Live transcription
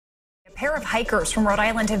pair of hikers from Rhode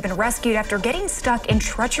Island have been rescued after getting stuck in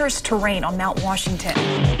treacherous terrain on Mount Washington.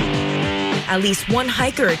 At least one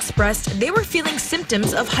hiker expressed they were feeling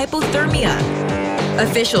symptoms of hypothermia.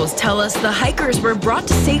 Officials tell us the hikers were brought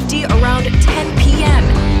to safety around 10 p.m.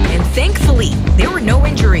 and thankfully, there were no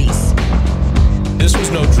injuries. This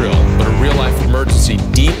was no drill, but a real-life emergency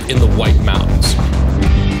deep in the White Mountains.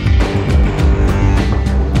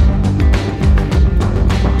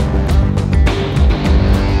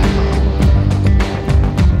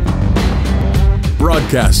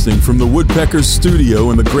 Broadcasting from the Woodpeckers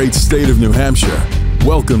studio in the great state of New Hampshire,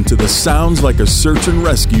 welcome to the Sounds Like a Search and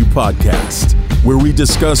Rescue podcast, where we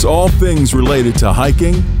discuss all things related to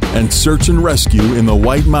hiking and search and rescue in the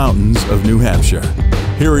White Mountains of New Hampshire.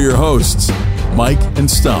 Here are your hosts, Mike and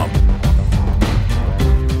Stump.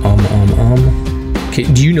 Okay,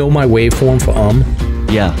 do you know my waveform for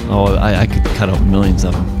Yeah. Oh, I could cut out millions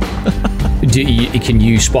of them. Can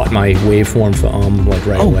you spot my waveform for like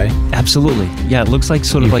right away? Absolutely. Yeah, it looks like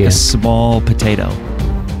sort of like a small potato.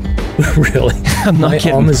 Really? I'm not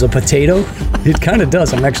kidding. Is a potato? It kind of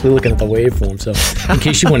does. I'm actually looking at the waveform. So, in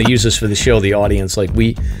case you want to use this for the show, the audience, like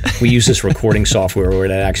we use this recording software where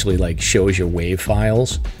it actually like shows your wave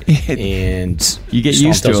files, and you get Stomp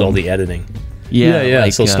used to does them. all the editing. Yeah.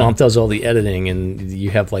 Like, so Stomp does all the editing, and you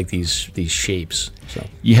have like these shapes. So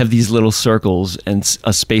you have these little circles and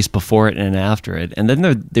a space before it and after it, and then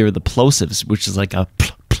there are the plosives, which is like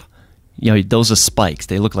those are spikes.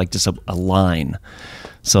 They look like just a line.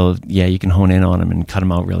 So yeah, you can hone in on them and cut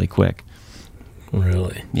them out really quick.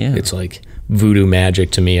 Really? Yeah. It's like voodoo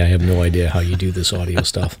magic to me. I have no idea how you do this audio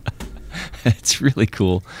stuff. It's really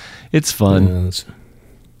cool. It's fun.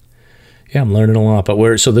 Yeah, I'm learning a lot.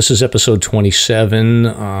 But so this is episode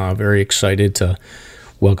 27. Very excited to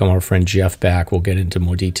welcome our friend Jeff back. We'll get into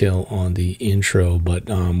more detail on the intro. But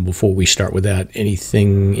before we start with that,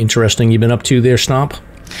 anything interesting you've been up to there, Stomp?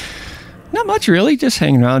 Not much, really. Just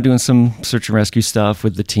hanging around, doing some search and rescue stuff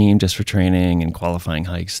with the team just for training and qualifying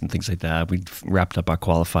hikes and things like that. We wrapped up our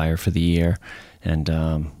qualifier for the year, and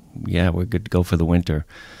we're good to go for the winter.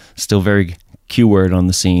 Still very keyword on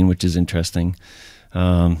the scene, which is interesting.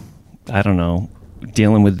 I don't know.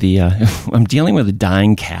 Dealing with I'm dealing with a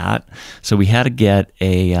dying cat, so we had to get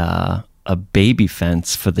a baby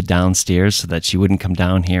fence for the downstairs so that she wouldn't come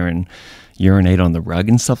down here and urinate on the rug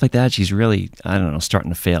and stuff like that. She's really, starting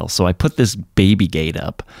to fail. So I put this baby gate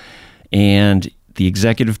up, and the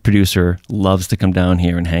executive producer loves to come down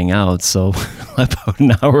here and hang out. So about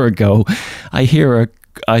an hour ago, I hear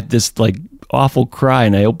this like awful cry,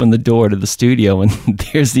 and I open the door to the studio, and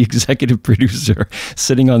there's the executive producer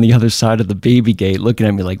sitting on the other side of the baby gate looking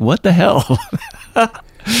at me like, what the hell?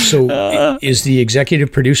 So is the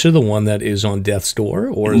executive producer the one that is on death's door?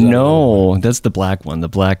 Or is No, that's the black one, the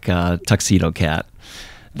black tuxedo cat.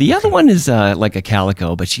 The other one is like a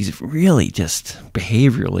calico, but she's really just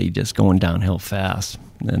behaviorally just going downhill fast.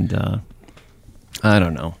 And I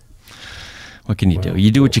don't know. What can you do?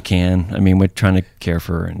 You do what you can. I mean, we're trying to care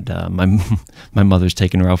for her, and my mother's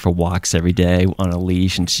taking her out for walks every day on a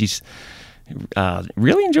leash, and she's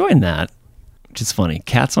really enjoying that, which is funny.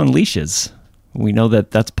 Cats on leashes. We know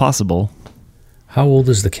that that's possible. How old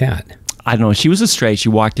is the cat? I don't know. She was a stray. She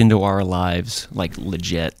walked into our lives, like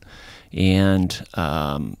legit, and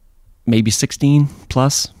maybe 16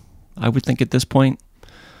 plus, I would think at this point.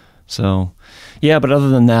 So, yeah, but other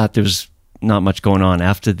than that, there's not much going on.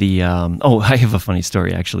 After the, I have a funny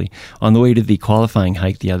story, actually. On the way to the qualifying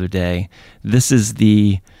hike the other day, this is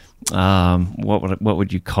the, what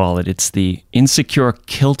would you call it? It's the Insecure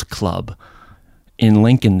Kilt Club in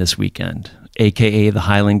Lincoln this weekend, a.k.a. the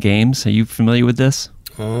Highland Games. Are you familiar with this?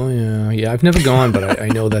 Oh, yeah. I've never gone, but I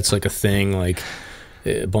know that's like a thing. Like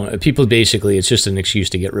people basically, it's just an excuse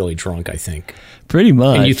to get really drunk, I think. Pretty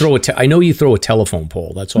much. And you throw I know you throw a telephone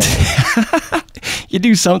pole. That's all. You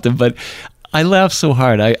do something, but I laughed so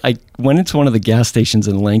hard. I went into one of the gas stations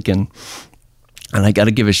in Lincoln, and I got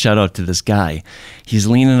to give a shout out to this guy. He's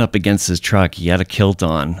leaning up against his truck. He had a kilt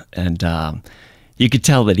on, and you could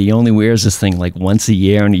tell that he only wears this thing like once a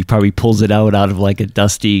year, and he probably pulls it out of like a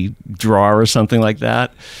dusty drawer or something like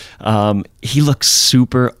that. He looks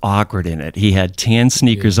super awkward in it. He had tan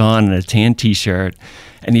sneakers on and a tan t-shirt,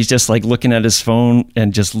 and he's just like looking at his phone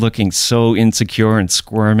and just looking so insecure and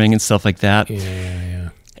squirming and stuff like that. Yeah.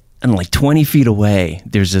 And like 20 feet away,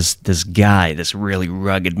 there's this guy, this really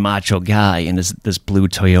rugged macho guy in this blue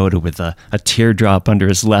Toyota with a teardrop under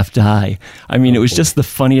his left eye. I mean, it was just the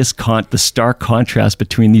funniest, the stark contrast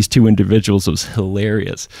between these two individuals was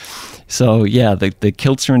hilarious. So yeah, the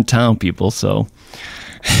kilts are in town, people, so.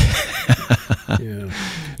 Yeah.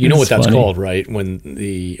 You know what that's funny. called, right?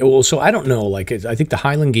 So I don't know. Like, I think the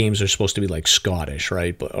Highland Games are supposed to be like Scottish,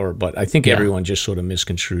 right? But I think everyone just sort of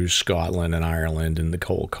misconstrues Scotland and Ireland and the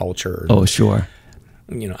whole culture. Oh, sure.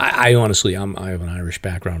 I honestly, I have an Irish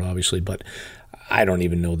background, obviously, but I don't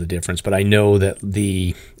even know the difference. But I know that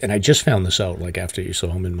and I just found this out, like so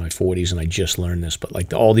I'm in my 40s and I just learned this, but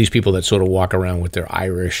like all these people that sort of walk around with their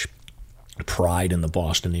Irish pride in the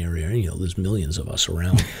Boston area, there's millions of us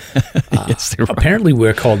around. Yes, they're right. Apparently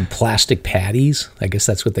we're called plastic patties. I guess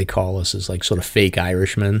that's what they call us, is like sort of fake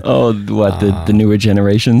Irishmen. Oh, what, the newer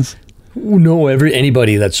generations? No,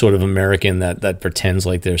 anybody that's sort of American that pretends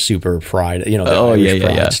like they're super pride, the Irish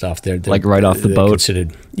pride stuff. They're like right off the boat.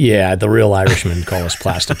 Considered, the real Irishmen call us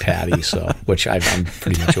plastic patties. So, which I'm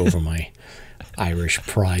pretty much over my Irish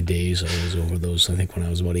pride days. I was over those, I think, when I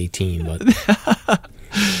was about 18. But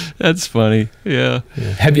that's funny. Yeah.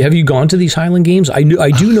 Have you gone to these Highland Games? I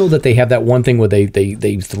do know that they have that one thing where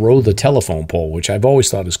they throw the telephone pole, which I've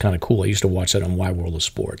always thought is kind of cool. I used to watch that on Wide World of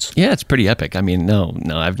Sports. Yeah, it's pretty epic. I mean, no,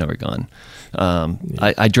 I've never gone.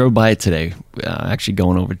 I drove by it today, actually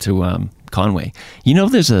going over to Conway.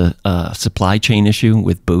 There's a supply chain issue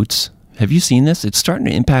with boots. Have you seen this? It's starting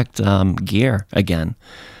to impact gear again.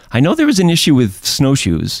 I know there was an issue with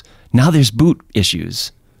snowshoes. Now there's boot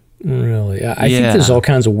issues. Really? I think there's all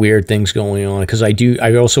kinds of weird things going on, because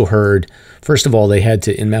I also heard, first of all,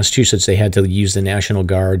 in Massachusetts, they had to use the National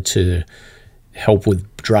Guard to help with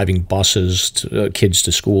driving buses, kids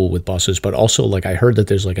to school with buses. But also, like, I heard that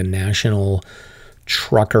there's like a national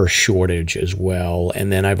trucker shortage as well.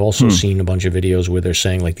 And then I've also seen a bunch of videos where they're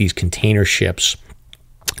saying like these container ships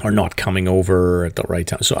are not coming over at the right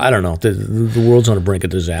time. So I don't know. The world's on the brink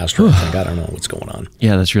of disaster. I don't know what's going on.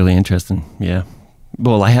 Yeah, that's really interesting. Yeah.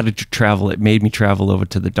 Well, I had to travel. It made me travel over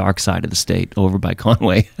to the dark side of the state, over by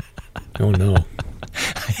Conway. Oh, no.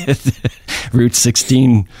 Route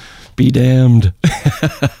 16, be damned.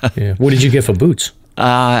 Yeah. What did you get for boots?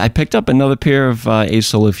 I picked up another pair of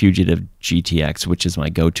A-Solar Fugitive GTX, which is my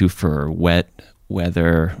go-to for wet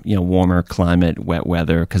weather, warmer climate, wet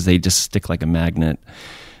weather, because they just stick like a magnet.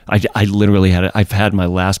 I literally I've had my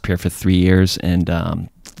last pair for 3 years, and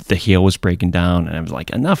the heel was breaking down, and I was like,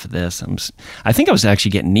 enough of this. I think I was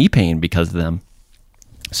actually getting knee pain because of them.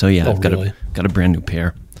 So yeah, I've got a brand new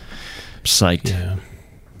pair. I'm psyched. Yeah.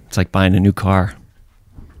 It's like buying a new car.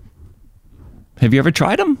 Have you ever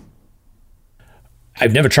tried them?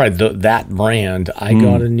 I've never tried that brand. I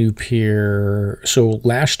got a new pair. So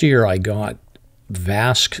last year I got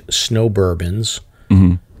Vask Snow Bourbons.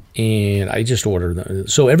 Mm-hmm. And I just ordered them.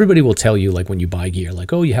 So everybody will tell you, like, when you buy gear,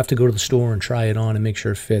 like, oh, you have to go to the store and try it on and make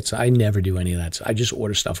sure it fits. I never do any of that. So I just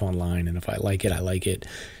order stuff online, and if I like it, I like it.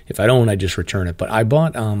 If I don't, I just return it. But I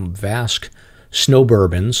bought Vask Snow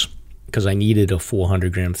Bourbons because I needed a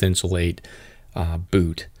 400-gram Thinsulate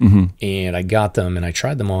boot. Mm-hmm. And I got them, and I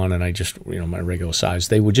tried them on, and I just, my regular size.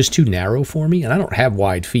 They were just too narrow for me, and I don't have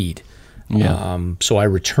wide feet. Yeah. So I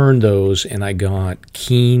returned those, and I got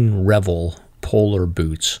Keen Revel Polar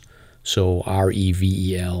boots, so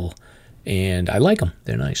Revel, and I like them.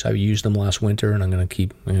 They're nice. I used them last winter, and I'm gonna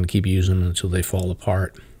keep using them until they fall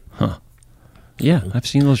apart. Huh? Yeah, I've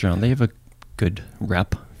seen those around. They have a good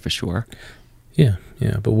rep for sure. Yeah.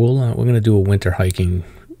 But we're gonna do a winter hiking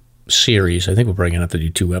series. I think we're probably gonna have to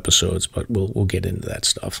do 2 episodes, but we'll get into that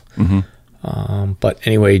stuff. Mm-hmm. But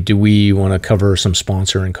anyway, do we want to cover some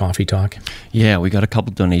sponsor and coffee talk? Yeah, we got a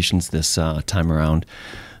couple donations this time around.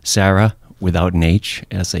 Sarah, without an H,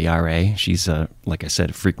 Sara. She's, like I said,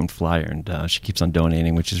 a frequent flyer, and she keeps on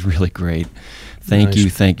donating, which is really great. Thank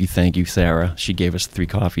you, Sarah. She gave us 3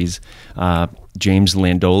 coffees. James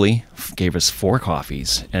Landoli gave us 4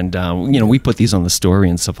 coffees. And, we put these on the story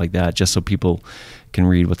and stuff like that just so people can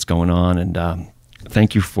read what's going on. And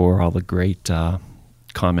thank you for all the great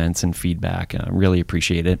comments and feedback. I really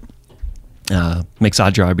appreciate it. Makes our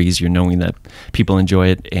job easier knowing that people enjoy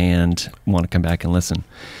it and want to come back and listen.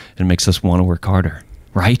 It makes us want to work harder,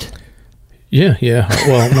 right? Yeah.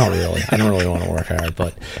 Well, not really. I don't really want to work hard,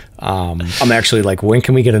 but I'm actually like, when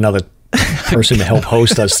can we get another person to help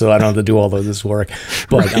host us so I don't have to do all of this work?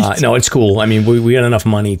 But right. No, it's cool. I mean, we got enough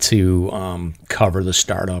money to cover the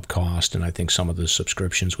startup cost, and I think some of the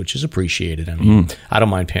subscriptions, which is appreciated. I mean, I don't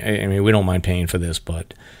mind paying. I mean, we don't mind paying for this,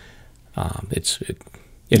 but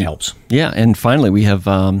it helps. Yeah, and finally, we have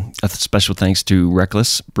a special thanks to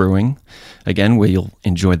Reckless Brewing, again, where you'll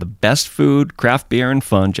enjoy the best food, craft beer, and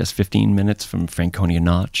fun, just 15 minutes from Franconia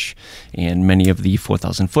Notch, and many of the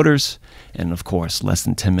 4,000 footers, and of course, less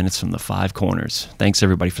than 10 minutes from the 5 corners. Thanks,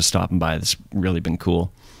 everybody, for stopping by. This has really been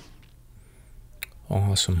cool.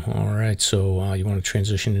 Awesome. All right, so you want to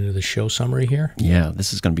transition into the show summary here? Yeah,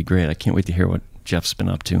 this is going to be great. I can't wait to hear what Jeff's been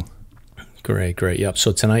up to. Great. Yep.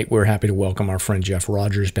 So tonight we're happy to welcome our friend Jeff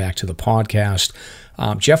Rogers back to the podcast.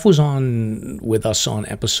 Jeff was on with us on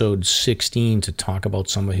episode 16 to talk about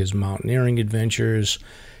some of his mountaineering adventures,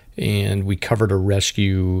 and we covered a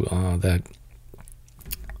rescue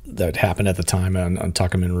that happened at the time on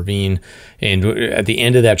Tuckerman Ravine. And at the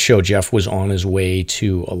end of that show, Jeff was on his way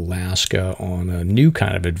to Alaska on a new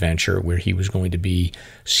kind of adventure where he was going to be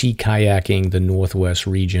sea kayaking the northwest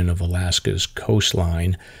region of Alaska's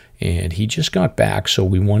coastline. And he just got back, so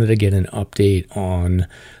we wanted to get an update on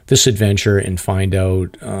this adventure and find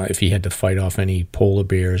out if he had to fight off any polar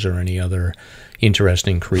bears or any other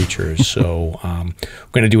interesting creatures. So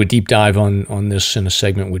we're going to do a deep dive on this in a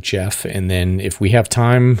segment with Jeff, and then if we have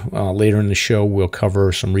time later in the show, we'll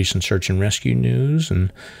cover some recent search and rescue news,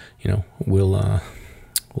 and we'll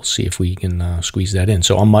see if we can squeeze that in.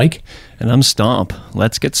 So I'm Mike, and I'm Stomp.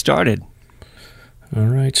 Let's get started. All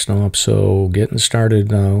right, Stomp. So getting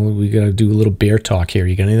started, we got to do a little bear talk here.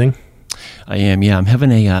 You got anything? I am, yeah. I'm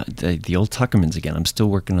having the old Tuckermans again. I'm still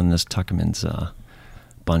working on this Tuckermans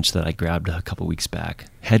bunch that I grabbed a couple weeks back.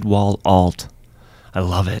 Headwall Alt. I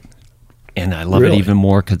love it. And I love it even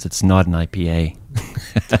more because it's not an IPA.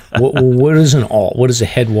 What is an alt? What is a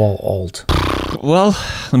Headwall Alt? Well,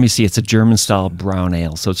 let me see. It's a German-style brown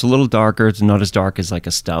ale. So it's a little darker. It's not as dark as like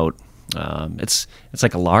a stout. It's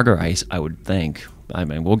like a lager ice, I would think. I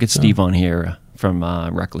mean, we'll get Steve on here from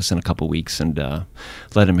Reckless in a couple weeks and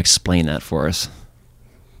let him explain that for us.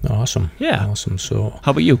 Awesome. Yeah. Awesome. So,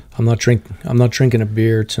 how about you? I'm not drinking a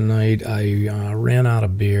beer tonight. I ran out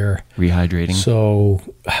of beer. Rehydrating. So,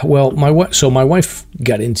 well, my wife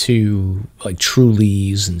got into like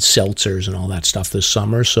Trulies and seltzers and all that stuff this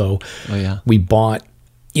summer. So, we bought.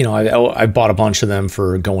 I bought a bunch of them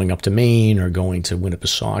for going up to Maine or going to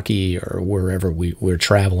Winnipesaukee or wherever we're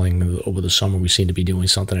traveling over the summer. We seem to be doing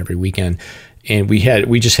something every weekend. And we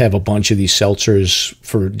just have a bunch of these seltzers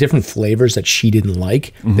for different flavors that she didn't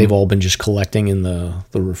like. Mm-hmm. They've all been just collecting in the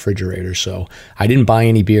refrigerator. So I didn't buy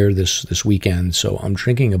any beer this weekend. So I'm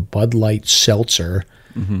drinking a Bud Light seltzer,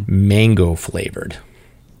 mango flavored.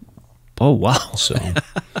 Oh, wow. So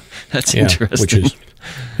that's interesting. Which is...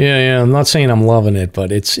 Yeah. I'm not saying I'm loving it,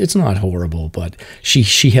 but it's not horrible. But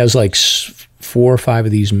she has like 4 or 5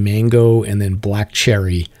 of these mango and then black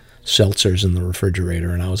cherry seltzers in the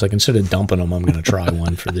refrigerator, and I was like, instead of dumping them, I'm going to try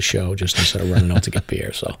one for the show, just instead of running out to get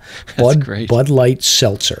beer. So, Bud Light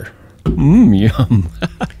seltzer. Yum.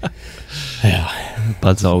 Yeah,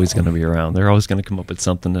 Bud's always going to be around. They're always going to come up with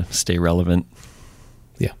something to stay relevant.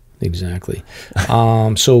 Exactly.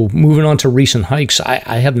 So moving on to recent hikes,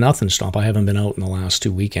 I have nothing, Stomp. I haven't been out in the last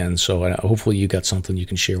 2 weekends, so hopefully you got something you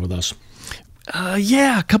can share with us.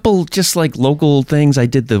 Yeah, a couple just like local things. I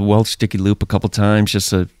did the Welch Dickey Loop a couple times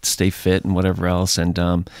just to stay fit and whatever else, and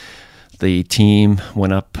the team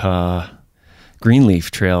went up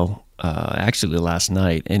Greenleaf Trail actually last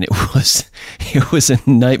night, and it was a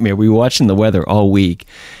nightmare. We were watching the weather all week,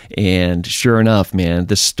 and sure enough, man,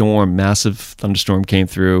 this storm, massive thunderstorm came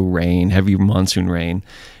through, rain, heavy monsoon rain.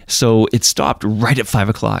 So it stopped right at 5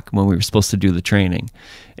 o'clock when we were supposed to do the training.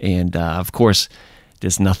 And of course,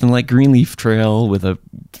 there's nothing like Greenleaf Trail with a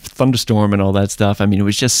thunderstorm and all that stuff. I mean, it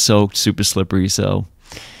was just soaked, super slippery.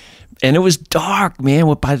 And it was dark,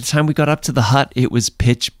 man. By the time we got up to the hut, it was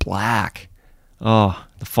pitch black. Oh,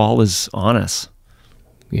 the fall is on us.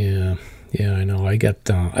 Yeah, I know. I got,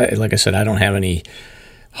 like I said, I don't have any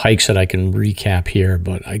hikes that I can recap here,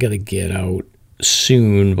 but I got to get out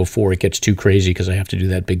soon before it gets too crazy because I have to do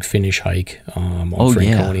that big finish hike on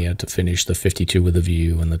Franconia to finish the 52 with a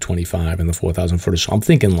view and the 25 and the 4,000 footer. So I'm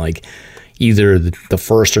thinking like either the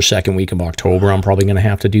first or second week of October, I'm probably going to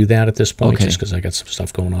have to do that at this point just because I got some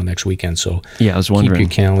stuff going on next weekend. So I was wondering.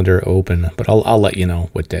 Keep your calendar open, but I'll let you know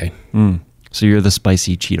what day. So you're the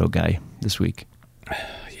spicy Cheeto guy this week.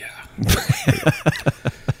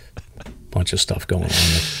 Bunch of stuff going on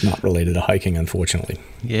that's not related to hiking, unfortunately.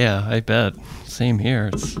 Yeah, I bet. Same here.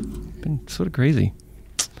 It's been sort of crazy.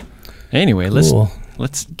 Anyway,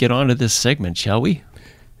 let's get on to this segment, shall we?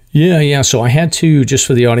 Yeah. So I had to, just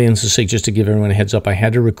for the audience's sake, just to give everyone a heads up, I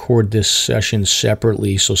had to record this session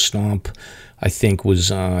separately. So Stomp, I think, was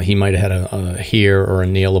he might have had a hair or a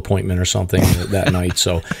nail appointment or something that night.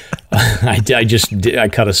 So I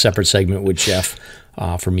cut a separate segment with Jeff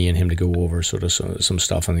for me and him to go over sort of some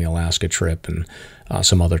stuff on the Alaska trip and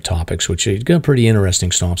some other topics, which got pretty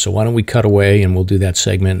interesting, Stomp. So why don't we cut away and we'll do that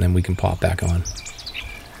segment and then we can pop back on.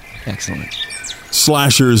 Excellent.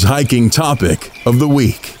 Slasher's hiking topic of the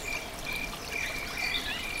week.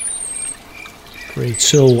 Great.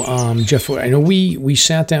 So, Jeff, I know we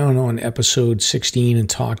sat down on episode 16 and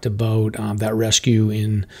talked about that rescue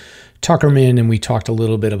in Tuckerman, and we talked a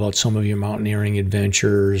little bit about some of your mountaineering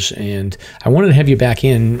adventures. And I wanted to have you back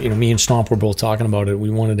in. Me and Stomp were both talking about it. We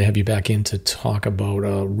wanted to have you back in to talk about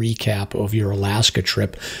a recap of your Alaska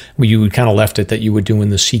trip. You kind of left it that you were doing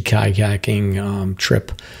the sea kayaking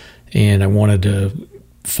trip, and I wanted to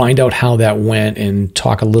find out how that went and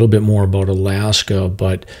talk a little bit more about Alaska.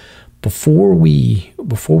 But before we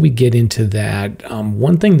get into that,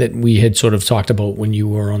 one thing that we had sort of talked about when you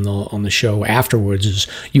were on the show afterwards is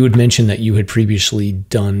you had mentioned that you had previously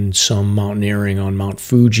done some mountaineering on Mount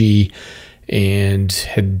Fuji and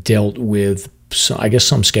had dealt with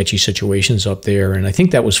some sketchy situations up there, and I think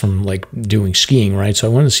that was from like doing skiing, right? So I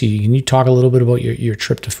wanted to see, can you talk a little bit about your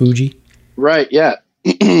trip to Fuji? Right. Yeah.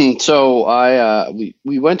 So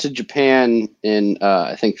we went to Japan in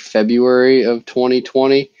I think February of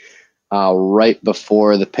 2020. Right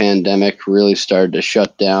before the pandemic really started to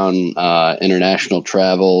shut down international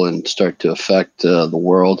travel and start to affect the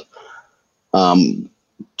world.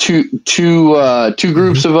 Two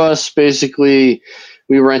groups of us, basically,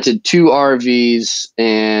 we rented 2 RVs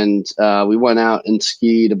and we went out and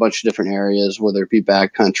skied a bunch of different areas, whether it be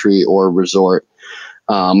backcountry or resort.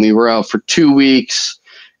 We were out for 2 weeks.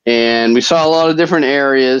 And we saw a lot of different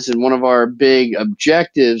areas, and one of our big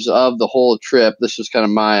objectives of the whole trip, this was kind of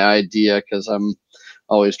my idea because I'm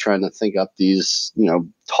always trying to think up these,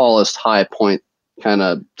 tallest high point kind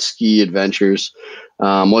of ski adventures,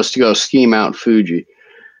 was to go ski Mount Fuji.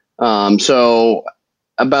 So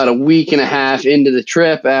about a week and a half into the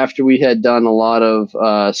trip, after we had done a lot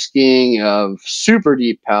of skiing of super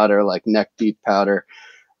deep powder, like neck deep powder,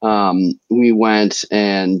 we went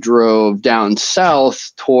and drove down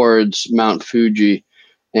south towards Mount Fuji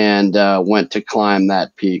and went to climb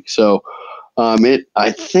that peak. So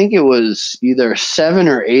I think it was either 7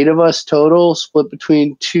 or 8 of us total, split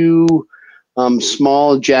between 2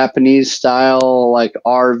 small Japanese style like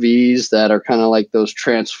RVs that are kind of like those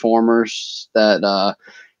transformers that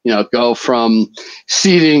go from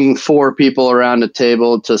seating 4 people around a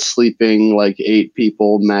table to sleeping like 8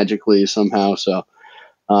 people magically somehow. So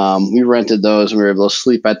we rented those and we were able to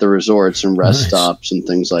sleep at the resorts and rest stops and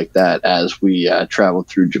things like that as we traveled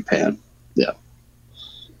through Japan. Yeah.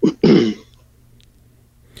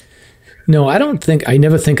 No, I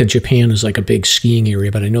never think of Japan as like a big skiing area,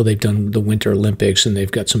 but I know they've done the Winter Olympics and they've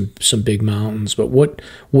got some big mountains. But what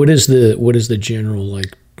is the general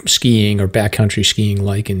like skiing or backcountry skiing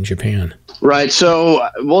like in Japan? Right. So,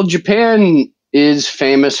 Japan is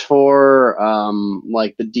famous for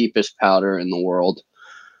like the deepest powder in the world.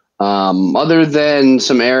 Other than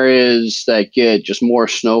some areas that get just more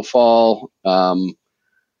snowfall,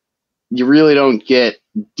 you really don't get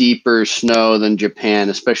deeper snow than Japan,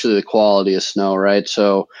 especially the quality of snow, right?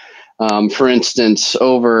 So, for instance,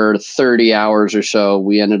 over 30 hours or so,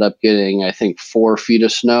 we ended up getting, I think, 4 feet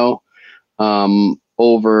of snow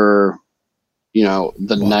over,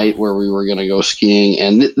 the night where we were going to go skiing.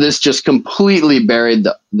 And this just completely buried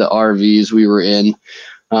the RVs we were in.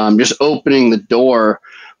 Just opening the door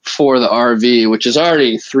for the RV, which is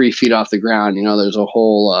already 3 feet off the ground. There's a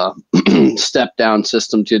whole step down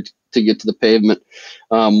system to get to the pavement,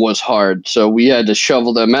 was hard. So we had to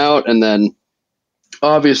shovel them out. And then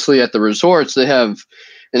obviously at the resorts, they have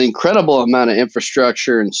an incredible amount of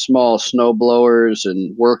infrastructure and small snow blowers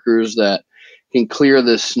and workers that can clear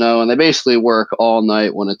this snow. And they basically work all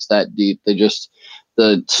night when it's that deep.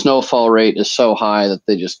 The snowfall rate is so high that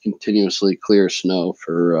they just continuously clear snow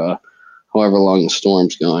for, however long the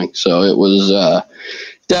storm's going. So it was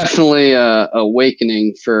definitely a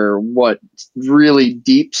awakening for what really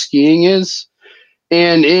deep skiing is.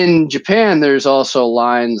 And in Japan, there's also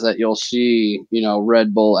lines that you'll see,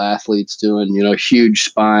 Red Bull athletes doing, huge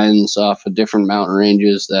spines off of different mountain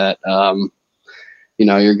ranges that,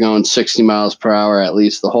 you're going 60 miles per hour at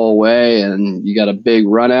least the whole way, and you got a big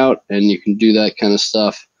run out and you can do that kind of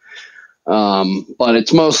stuff. But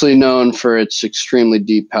it's mostly known for its extremely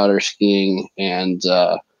deep powder skiing and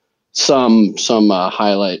some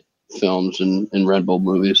highlight films and Red Bull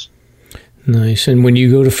movies. Nice. And when you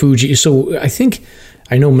go to Fuji, so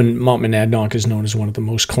I know Mount Monadnock is known as one of the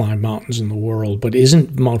most climbed mountains in the world, but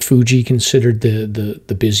isn't Mount Fuji considered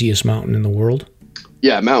the busiest mountain in the world?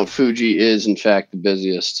 Yeah, Mount Fuji is in fact the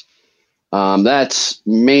busiest. That's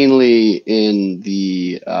mainly in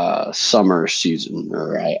the summer season,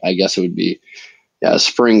 or I guess it would be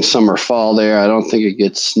spring, summer, fall there. I don't think it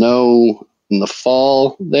gets snow in the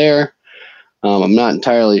fall there. I'm not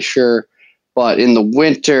entirely sure, but in the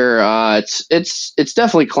winter, it's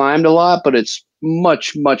definitely climbed a lot, but it's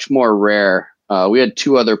much more rare. We had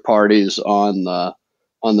 2 other parties on the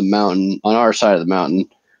mountain, on our side of the mountain,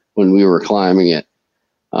 when we were climbing it.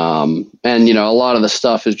 And, you know, a lot of the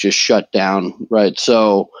stuff is just shut down, right?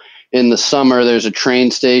 So in the summer, there's a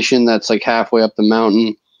train station that's like halfway up the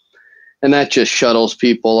mountain, and that just shuttles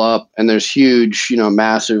people up. And there's huge, you know,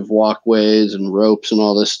 massive walkways and ropes and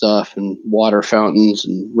all this stuff, and water fountains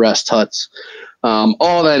and rest huts.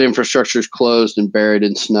 All that infrastructure is closed and buried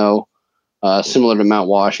in snow, similar to Mount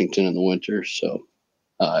Washington in the winter. So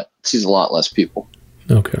it sees a lot less people.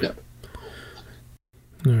 Okay. Yeah.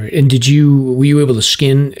 All right. And were you able to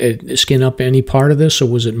skin up any part of this, or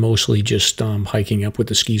was it mostly just hiking up with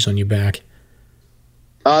the skis on your back?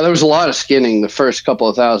 There was a lot of skinning. The first couple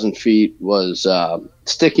of 1,000 feet was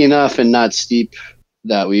sticky enough and not steep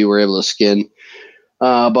that we were able to skin.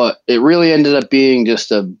 But it really ended up being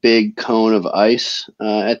just a big cone of ice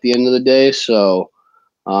at the end of the day. So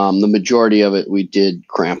the majority of it we did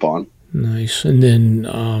cramp on. Nice. And then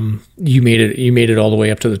you made it all the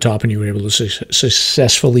way up to the top, and you were able to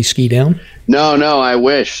successfully ski down? No, I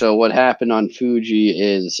wish. So what happened on Fuji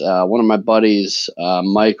is one of my buddies,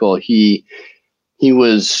 Michael, he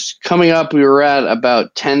was coming up. We were at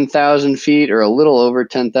about 10,000 feet, or a little over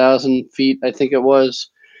 10,000 feet, I think it was.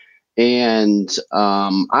 And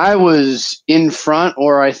I was in front,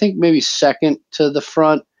 or I think maybe second to the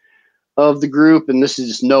front of the group. And this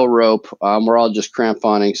is no rope. We're all just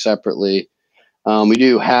cramponing separately. We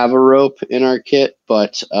do have a rope in our kit,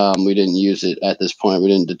 but we didn't use it at this point. We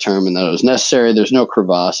didn't determine that it was necessary. There's no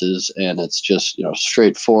crevasses, and it's just, you know,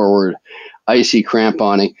 straightforward icy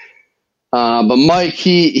cramponing. But Mike,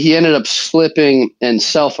 he ended up slipping and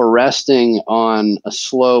self-arresting on a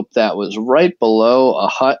slope that was right below a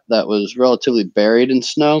hut that was relatively buried in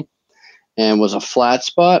snow and was a flat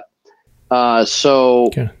spot. So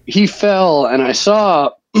he fell, and I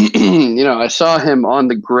saw, I saw him on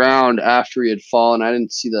the ground after he had fallen. I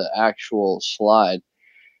didn't see the actual slide,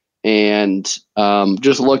 and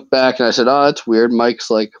just looked back, and I said, "Oh, that's weird. Mike's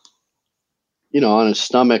like, on his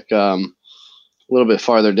stomach, a little bit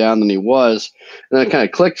farther down than he was." And then it kind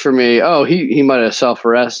of clicked for me. Oh, he might have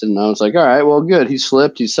self-arrested. And I was like, all right, well, good. He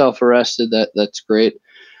slipped. He self-arrested. That's great.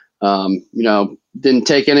 Didn't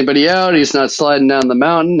take anybody out. He's not sliding down the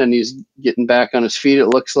mountain, and he's getting back on his feet, it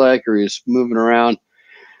looks like, or he's moving around.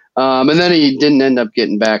 And then he didn't end up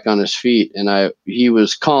getting back on his feet, and he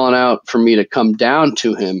was calling out for me to come down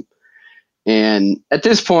to him. And at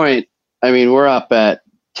this point, I mean, we're up at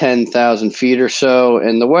 10,000 feet or so,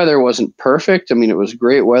 and the weather wasn't perfect. I mean, it was a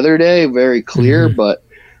great weather day, very clear, but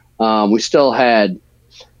we still had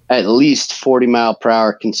at least 40 mile per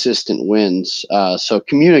hour consistent winds. So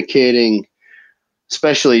communicating,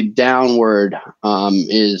 especially downward,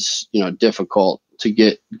 is, difficult to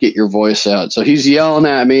get your voice out. So he's yelling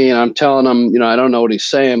at me, and I'm telling him, I don't know what he's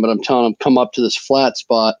saying, but I'm telling him, come up to this flat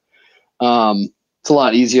spot. It's a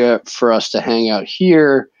lot easier for us to hang out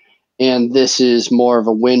here. And this is more of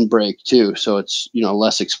a windbreak too. So it's,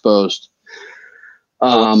 less exposed.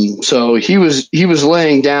 So he was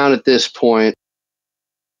laying down at this point,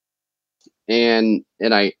 and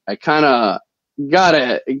I kind of got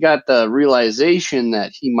the realization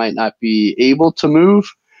that he might not be able to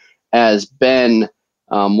move, as Ben,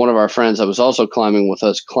 one of our friends that was also climbing with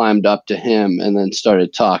us, climbed up to him and then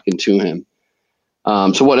started talking to him.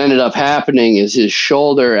 So what ended up happening is his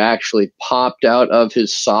shoulder actually popped out of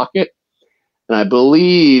his socket. And I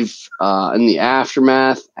believe in the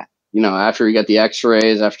aftermath, after he got the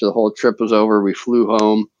x-rays, after the whole trip was over, we flew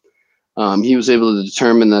home. He was able to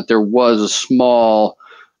determine that there was a small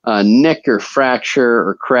nick or fracture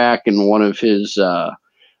or crack in one of his,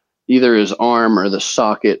 either his arm or the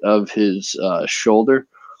socket of his shoulder.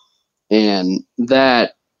 And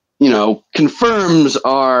that, confirms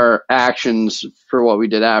our actions for what we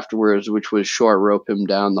did afterwards, which was short rope him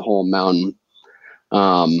down the whole mountain,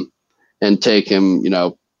 and take him,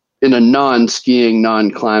 in a non-skiing,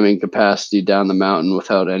 non-climbing capacity down the mountain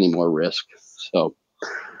without any more risk. So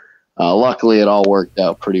luckily it all worked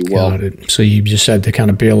out pretty well. Got it. So you just had to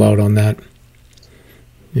kind of bail out on that.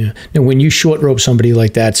 Yeah. Now, when you short rope somebody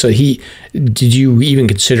like that, did you even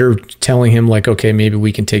consider telling him, like, okay, maybe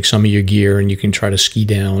we can take some of your gear and you can try to ski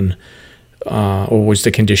down, or was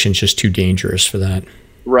the conditions just too dangerous for that?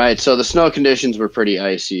 Right. So the snow conditions were pretty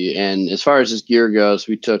icy, and as far as his gear goes,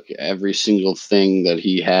 we took every single thing that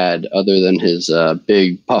he had other than his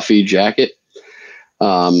big puffy jacket.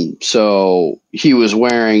 So he was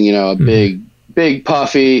wearing, a big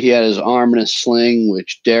puffy. He had his arm in a sling,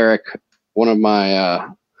 which Derek,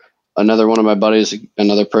 another one of my buddies,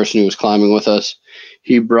 another person who was climbing with us,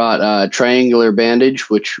 he brought a triangular bandage,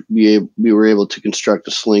 which we were able to construct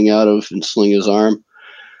a sling out of and sling his arm.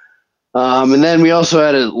 And then we also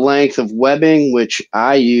had a length of webbing, which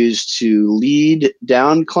I used to lead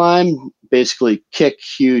down climb, basically kick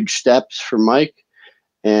huge steps for Mike,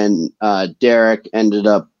 and Derek ended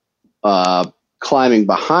up climbing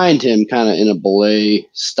behind him, kind of in a belay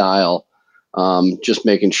style, just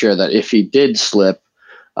making sure that if he did slip,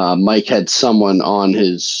 Mike had someone on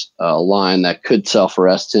his line that could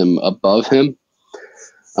self-arrest him above him.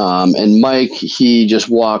 And Mike, he just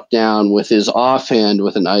walked down with his offhand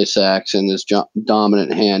with an ice axe and his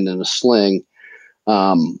dominant hand in a sling,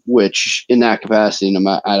 which in that capacity,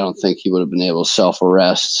 I don't think he would have been able to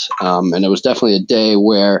self-arrest. And it was definitely a day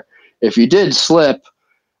where if you did slip,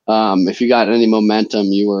 if you got any momentum,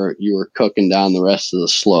 you were cooking down the rest of the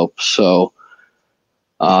slope. So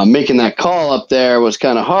making that call up there was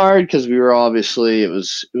kind of hard because we were obviously, it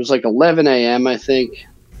was like 11 a.m., I think.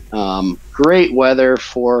 Great weather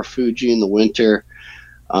for Fuji in the winter,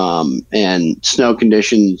 and snow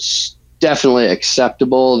conditions definitely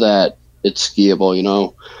acceptable that it's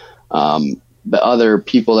skiable. The other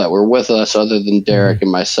people that were with us, other than Derek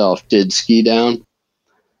and myself, did ski down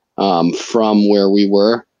from where we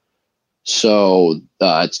were. So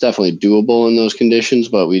it's definitely doable in those conditions,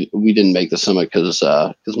 but we didn't make the summit because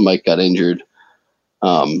Mike got injured.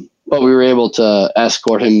 But we were able to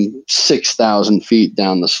escort him 6,000 feet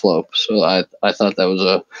down the slope. So I thought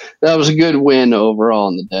that was a good win overall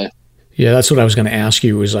in the day. Yeah, that's what I was going to ask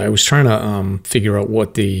you. I was trying to figure out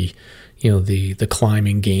what the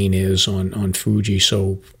climbing gain is on Fuji.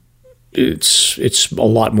 So it's a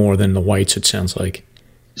lot more than the whites, it sounds like.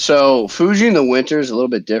 So Fuji in the winter is a little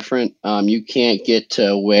bit different. You can't get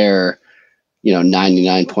to where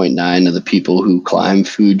 99.9 of the people who climb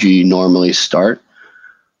Fuji normally start.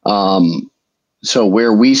 So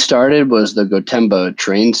where we started was the Gotemba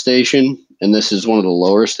train station, and this is one of the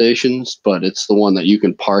lower stations, but it's the one that you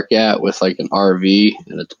can park at with like an RV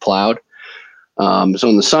and it's plowed. So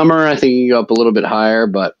in the summer, I think you can go up a little bit higher,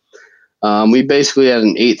 but we basically had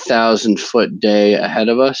an 8,000 foot day ahead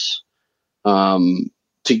of us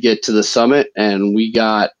to get to the summit, and we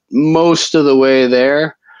got most of the way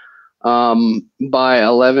there by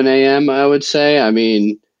 11 a.m., I would say. I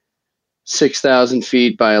mean, 6,000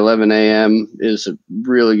 feet by 11 a.m. is a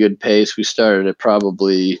really good pace. We started at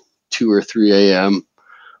probably 2 or 3 a.m.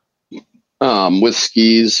 With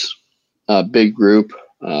skis, big group.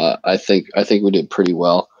 I think we did pretty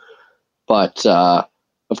well. But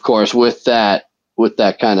of course, with that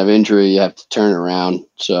kind of injury, you have to turn around.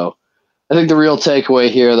 So I think the real takeaway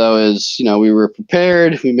here, though, is we were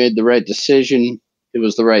prepared. We made the right decision. It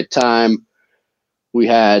was the right time. We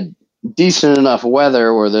had decent enough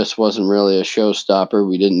weather where this wasn't really a showstopper.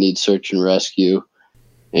 We didn't need search and rescue,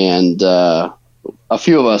 and a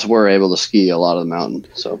few of us were able to ski a lot of the mountain.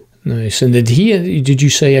 So nice. And did you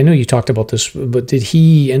say, I know you talked about this, but did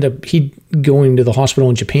he end up going to the hospital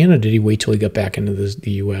in Japan, or did he wait till he got back into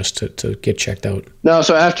the U.S. to get checked out? No.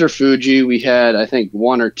 So after Fuji, we had, I think,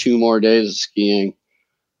 1 or 2 more days of skiing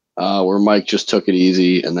where Mike just took it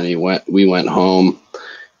easy, and then we went home.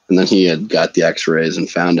 And then he had got the x-rays and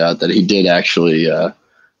found out that he did actually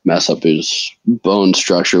mess up his bone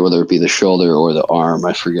structure, whether it be the shoulder or the arm,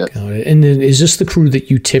 I forget. Got it. And then is this the crew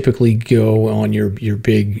that you typically go on your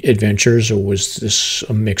big adventures, or was this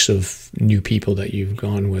a mix of new people that you've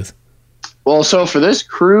gone with? Well, so for this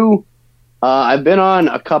crew, I've been on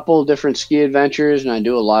a couple different ski adventures, and I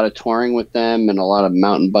do a lot of touring with them and a lot of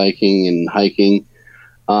mountain biking and hiking.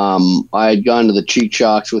 I had gone to the Cheat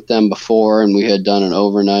Shocks with them before, and we had done an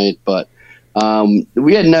overnight, but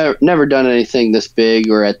we had never done anything this big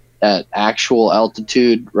or at actual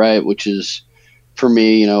altitude, right? Which is, for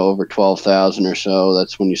me, over 12,000 or so.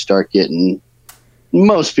 That's when you start getting,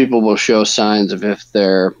 most people will show signs of if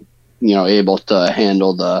they're, able to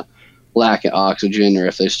handle the lack of oxygen, or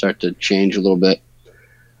if they start to change a little bit.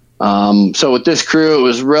 So with this crew, it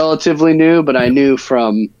was relatively new, but I knew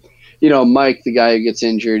from Mike, the guy who gets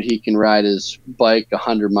injured, he can ride his bike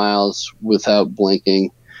 100 miles without blinking.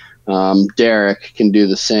 Derek can do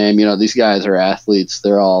the same. These guys are athletes.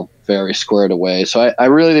 They're all very squared away. So I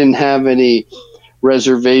really didn't have any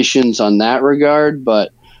reservations on that regard. But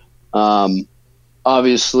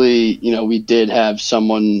obviously, we did have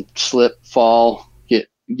someone slip, fall, get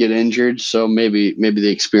injured. So maybe the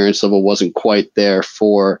experience level wasn't quite there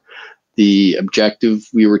for the objective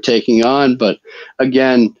we were taking on. But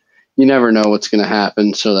again, you never know what's going to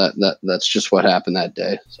happen, so that's just what happened that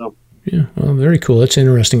day. So yeah, well, very cool. That's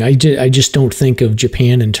interesting. I just don't think of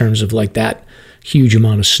Japan in terms of like that huge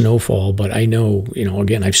amount of snowfall, but I know,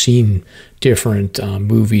 again, I've seen different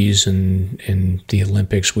movies and the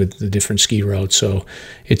Olympics with the different ski routes, so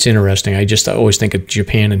it's interesting. I always think of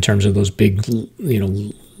Japan in terms of those big,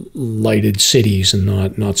 lighted cities and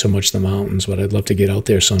not so much the mountains. But I'd love to get out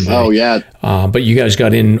there someday. Oh yeah. But you guys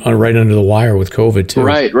got in right under the wire with COVID too.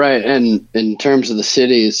 Right. And in terms of the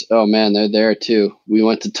cities, oh man, they're there too. We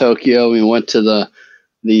went to Tokyo. We went to the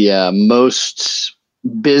most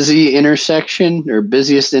busiest intersection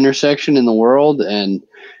in the world, and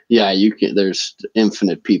yeah, there's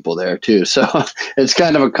infinite people there too. So it's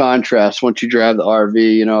kind of a contrast. Once you drive the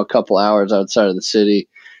RV, a couple hours outside of the city,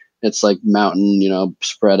 it's like mountain,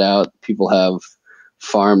 spread out. People have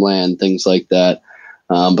farmland, things like that.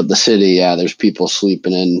 But the city, yeah, there's people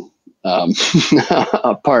sleeping in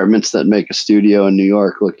apartments that make a studio in New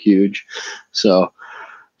York look huge. So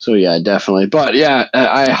yeah, definitely. But yeah,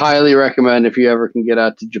 I highly recommend if you ever can get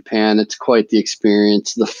out to Japan. It's quite the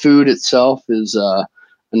experience. The food itself is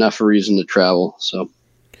enough reason to travel. So,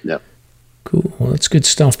 yeah. Cool. Well, that's good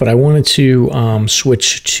stuff. But I wanted to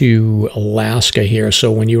switch to Alaska here.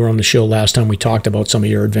 So when you were on the show last time, we talked about some of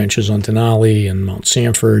your adventures on Denali and Mount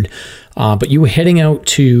Sanford. But you were heading out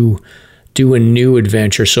to do a new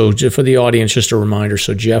adventure. So for the audience, just a reminder.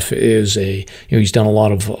 So Jeff is he's done a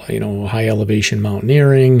lot of, high elevation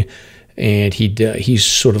mountaineering, and he's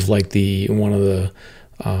sort of like one of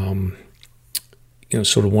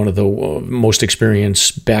the most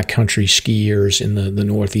experienced backcountry skiers in the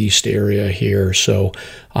Northeast area here. So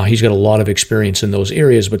he's got a lot of experience in those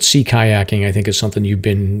areas, but sea kayaking, I think, is something you've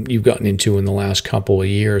gotten into in the last couple of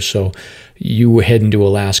years. So you were heading to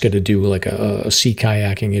Alaska to do like a sea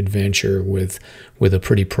kayaking adventure with a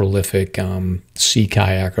pretty prolific sea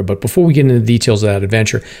kayaker. But before we get into the details of that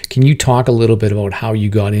adventure, can you talk a little bit about how you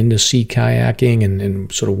got into sea kayaking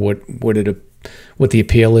and sort of what the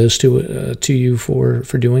appeal is to you for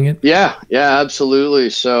doing it? Yeah, absolutely.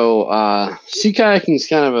 So sea kayaking is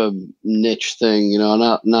kind of a niche thing,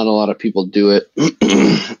 not a lot of people do it,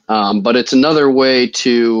 but it's another way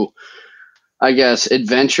to, I guess,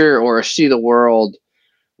 adventure or see the world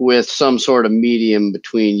with some sort of medium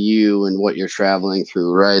between you and what you're traveling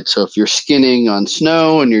through, right? So if you're skinning on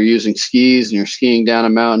snow and you're using skis and you're skiing down a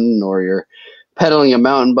mountain, or you're pedaling a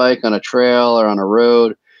mountain bike on a trail or on a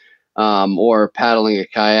road, or paddling a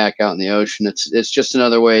kayak out in the ocean, it's just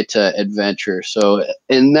another way to adventure. So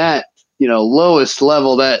in that, lowest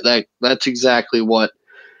level, that's exactly what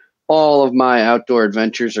all of my outdoor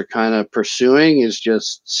adventures are kind of pursuing, is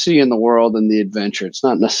just seeing the world and the adventure. It's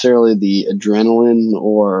not necessarily the adrenaline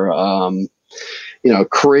or,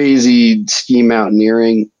 crazy ski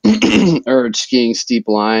mountaineering or skiing steep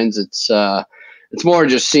lines. It's more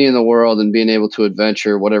just seeing the world and being able to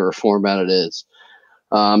adventure whatever format it is.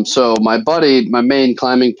 So my buddy, my main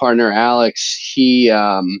climbing partner, Alex, he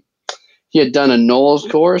had done a Knowles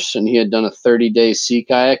course, and he had done a 30-day sea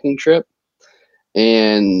kayaking trip.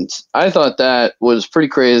 And I thought that was pretty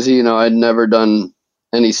crazy. I'd never done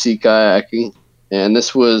any sea kayaking, and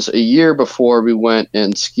this was a year before we went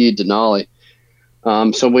and skied Denali.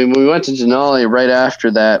 So when we went to Denali, right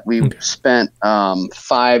after that, we spent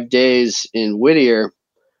 5 days in Whittier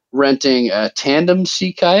renting a tandem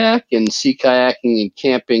sea kayak and sea kayaking and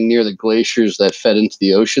camping near the glaciers that fed into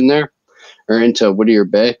the ocean there, or into Whittier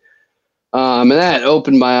Bay. And that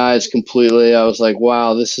opened my eyes completely. I was like,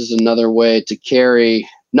 wow, this is another way to carry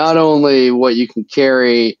not only what you can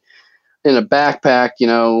carry in a backpack,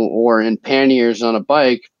 or in panniers on a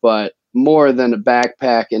bike, but more than a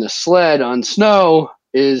backpack in a sled on snow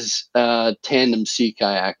is a tandem sea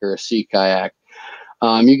kayak or a sea kayak.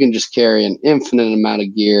 You can just carry an infinite amount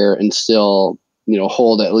of gear and still,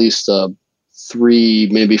 hold at least a 3,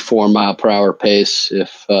 maybe 4 mile per hour pace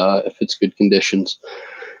if it's good conditions.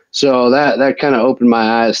 So that kind of opened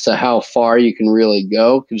my eyes to how far you can really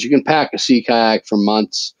go, because you can pack a sea kayak for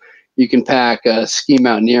months. You can pack a ski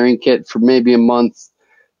mountaineering kit for maybe a month.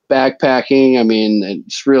 Backpacking, I mean,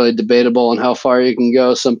 it's really debatable on how far you can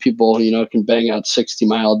go. Some people, can bang out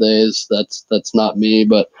 60-mile days. That's not me,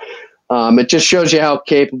 but it just shows you how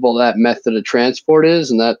capable that method of transport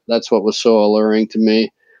is, and that's what was so alluring to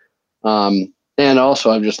me. And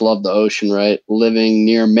also, I've just loved the ocean, right? Living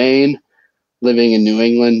near Maine, living in New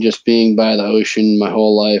England, just being by the ocean my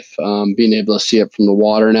whole life, being able to see it from the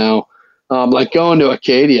water now. Like going to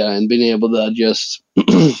Acadia and being able to just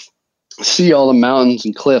see all the mountains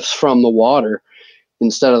and cliffs from the water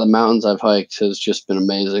instead of the mountains I've hiked has just been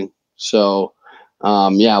amazing. So,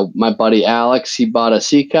 my buddy Alex, he bought a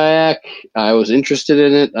sea kayak. I was interested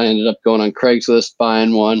in it. I ended up going on Craigslist,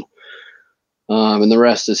 buying one. And the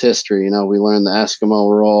rest is history. We learned the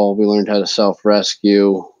Eskimo roll. We learned how to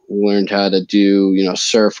self-rescue. We learned how to do,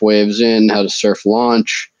 surf waves in, how to surf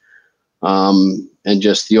launch, and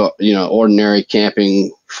just the, ordinary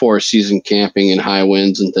camping, 4-season camping in high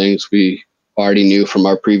winds and things we already knew from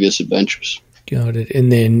our previous adventures. Got it.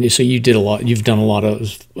 And then, so you've done a lot of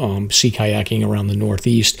sea kayaking around the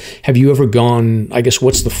Northeast. Have you ever gone, I guess,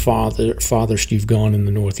 what's the farthest you've gone in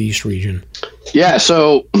the Northeast region? Yeah,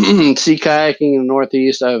 so sea kayaking in the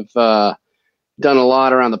Northeast, I've done a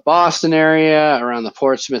lot around the Boston area, around the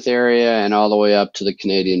Portsmouth area, and all the way up to the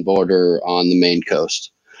Canadian border on the Maine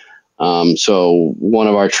coast. So one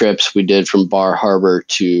of our trips we did from Bar Harbor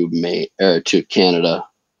to Canada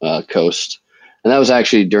coast. And that was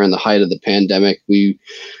actually during the height of the pandemic. We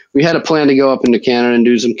had a plan to go up into Canada and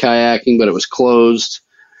do some kayaking, but it was closed.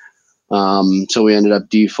 So we ended up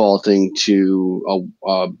defaulting to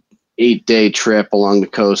a 8-day trip along the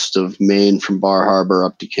coast of Maine from Bar Harbor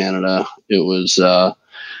up to Canada. It was, I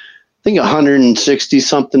think, 160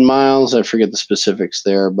 something miles. I forget the specifics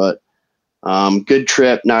there, but good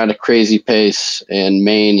trip, not a crazy pace. And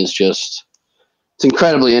Maine is just, it's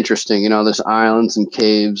incredibly interesting. There's islands and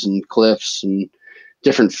caves and cliffs and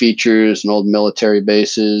different features and old military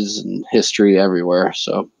bases and history everywhere.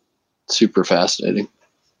 So super fascinating.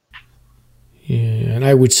 Yeah, and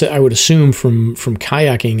I would assume from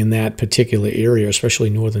kayaking in that particular area, especially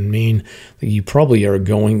northern Maine, that you probably are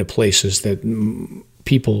going to places that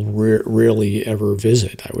people rarely ever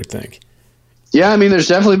visit, I would think. Yeah, I mean, there's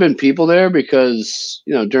definitely been people there because,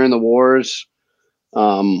 during the wars,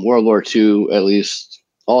 World War II, at least,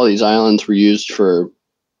 all these islands were used for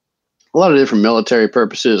a lot of different military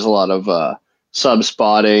purposes, a lot of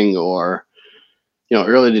sub-spotting or,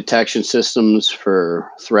 early detection systems for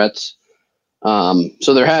threats.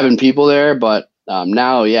 So they're having people there, but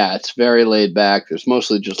now, yeah, it's very laid back. There's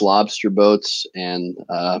mostly just lobster boats and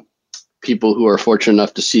people who are fortunate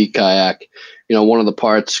enough to sea kayak. One of the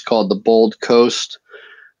parts called the Bold Coast,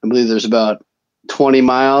 I believe there's about 20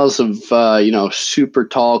 miles of, super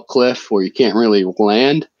tall cliff where you can't really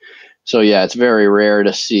land. So, yeah, it's very rare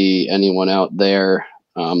to see anyone out there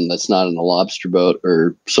that's not in a lobster boat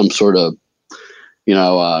or some sort of,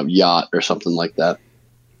 yacht or something like that.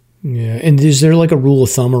 Yeah. And is there like a rule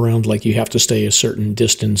of thumb around like you have to stay a certain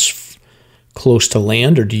distance close to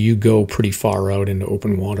land, or do you go pretty far out into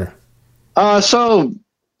open water? So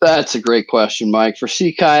that's a great question, Mike. For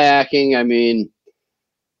sea kayaking, I mean,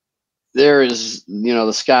 there is,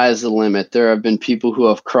 the sky is the limit. There have been people who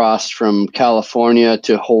have crossed from California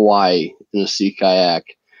to Hawaii in a sea kayak,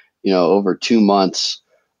 over 2 months.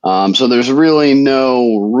 So there's really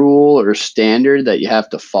no rule or standard that you have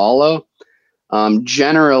to follow.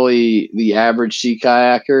 Generally, the average sea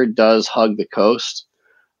kayaker does hug the coast.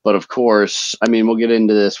 But of course, I mean, we'll get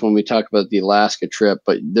into this when we talk about the Alaska trip,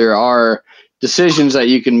 but there are decisions that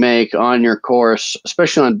you can make on your course,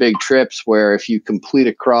 especially on big trips, where if you complete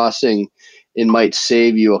a crossing, it might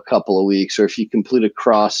save you a couple of weeks. Or if you complete a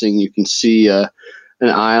crossing, you can see an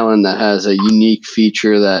island that has a unique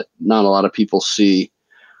feature that not a lot of people see.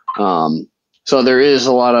 So there is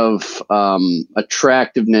a lot of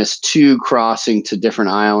attractiveness to crossing to different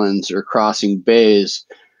islands or crossing bays.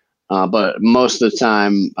 But most of the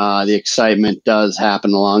time, the excitement does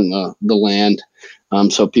happen along the land.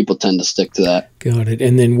 So people tend to stick to that. Got it.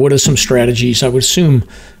 And then what are some strategies? I would assume,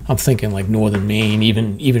 I'm thinking like northern Maine,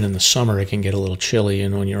 even in the summer, it can get a little chilly,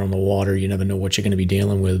 and when you're on the water, you never know what you're going to be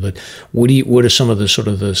dealing with. But what are some of the sort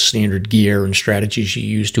of the standard gear and strategies you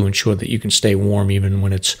use to ensure that you can stay warm even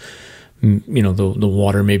when it's, the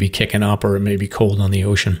water may be kicking up or it may be cold on the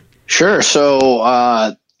ocean? Sure. So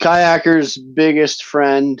kayakers' biggest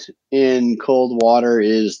friend in cold water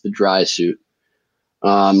is the dry suit.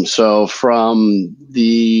 So from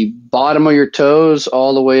the bottom of your toes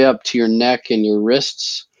all the way up to your neck and your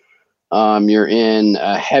wrists, you're in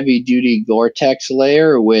a heavy-duty Gore-Tex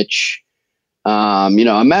layer, which,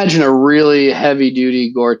 imagine a really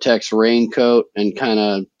heavy-duty Gore-Tex raincoat and kind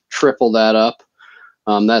of triple that up.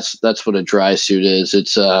 That's what a dry suit is.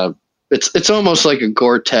 It's almost like a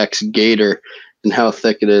Gore-Tex gaiter in how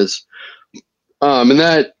thick it is. And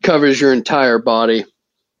that covers your entire body.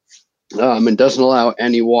 And doesn't allow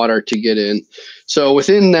any water to get in. So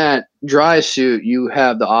within that dry suit, you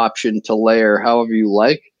have the option to layer however you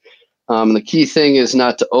like. The key thing is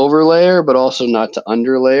not to overlayer, but also not to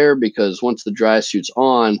underlayer, because once the dry suit's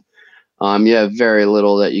on, you have very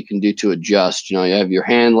little that you can do to adjust. You have your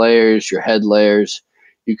hand layers, your head layers.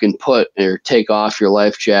 You can put or take off your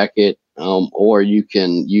life jacket, or you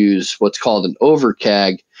can use what's called an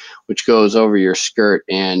overcag, which goes over your skirt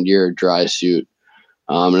and your dry suit.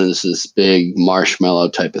 And this is big marshmallow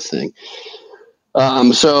type of thing.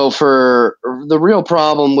 So for the real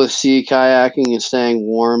problem with sea kayaking and staying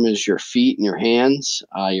warm is your feet and your hands.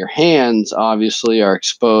 Your hands obviously are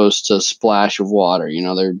exposed to a splash of water.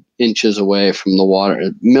 They're inches away from the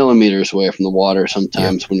water, millimeters away from the water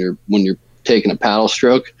sometimes when you're taking a paddle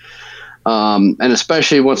stroke. And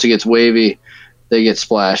especially once it gets wavy, they get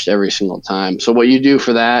splashed every single time. So what you do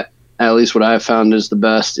for that, at least what I've found is the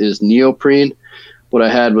best, is neoprene. What I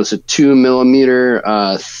had was a 2 millimeter,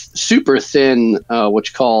 super thin, what's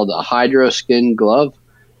called a hydroskin glove.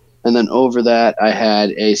 And then over that, I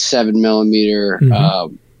had a 7 millimeter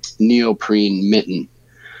neoprene mitten.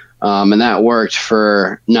 And that worked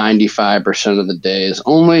for 95% of the days.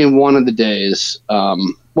 Only one of the days,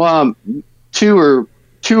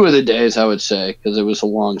 two of the days, I would say, because it was a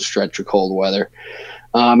long stretch of cold weather.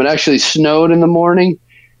 It actually snowed in the morning,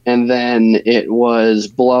 and then it was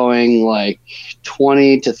blowing like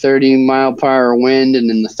 20 to 30 mile per hour wind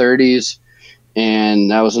and in the 30s. And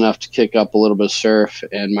that was enough to kick up a little bit of surf,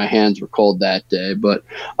 and my hands were cold that day. But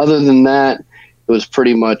other than that, it was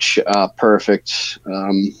pretty much perfect.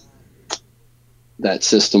 That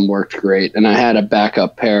system worked great. And I had a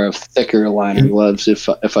backup pair of thicker liner gloves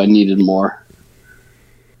if I needed more.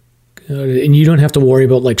 And you don't have to worry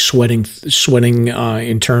about like sweating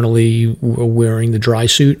internally wearing the dry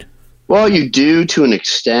suit? Well, you do to an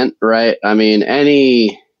extent, right? I mean,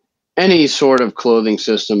 any sort of clothing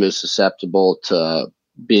system is susceptible to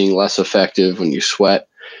being less effective when you sweat.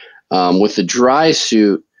 With the dry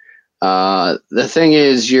suit, the thing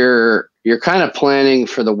is you're kind of planning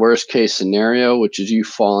for the worst case scenario, which is you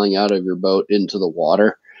falling out of your boat into the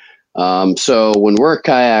water. So when we're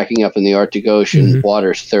kayaking up in the Arctic Ocean,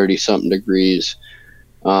 water's 30 something degrees.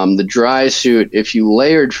 The dry suit, if you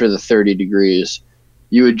layered for the 30 degrees,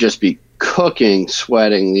 you would just be cooking,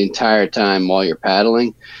 sweating the entire time while you're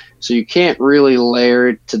paddling. So you can't really layer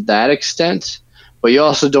it to that extent, but you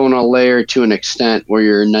also don't want to layer to an extent where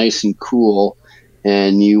you're nice and cool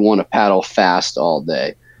and you want to paddle fast all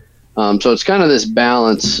day. So it's kind of this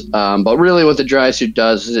balance. But really what the dry suit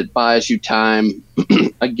does is it buys you time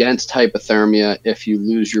against hypothermia if you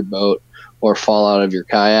lose your boat or fall out of your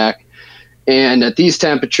kayak. And at these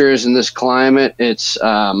temperatures in this climate, it's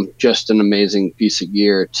just an amazing piece of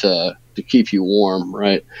gear to keep you warm,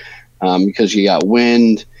 right? Because you got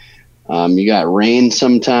wind, you got rain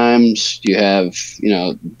sometimes, you have,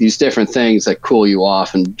 these different things that cool you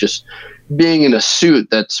off, and just being in a suit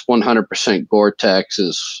that's 100% Gore-Tex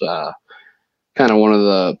is kind of one of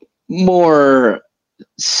the more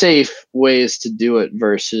safe ways to do it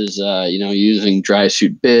versus, using dry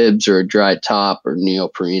suit bibs or a dry top or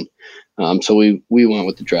neoprene. So we went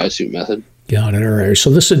with the dry suit method. Got it. All right. So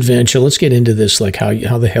this adventure, let's get into this, like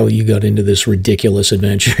how the hell you got into this ridiculous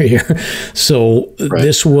adventure here. So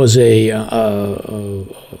This was a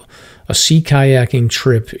sea kayaking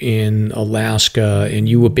trip in Alaska, and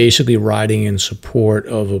you were basically riding in support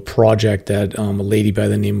of a project that a lady by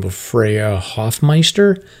the name of Freya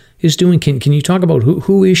Hoffmeister is doing. Can you talk about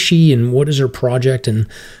who is she and what is her project, and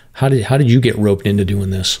how did you get roped into doing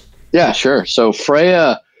this? Yeah, sure. So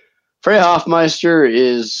Freya Hoffmeister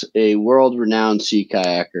is a world-renowned sea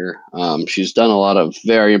kayaker. She's done a lot of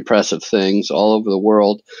very impressive things all over the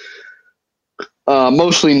world,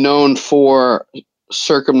 mostly known for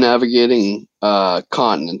circumnavigating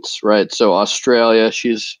continents, right? So Australia,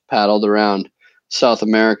 she's paddled around. South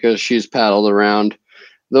America, she's paddled around.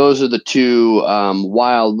 Those are the two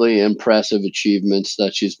wildly impressive achievements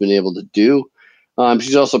that she's been able to do.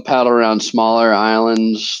 She's also paddled around smaller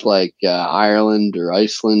islands like Ireland or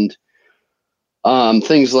Iceland.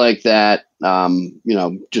 Things like that,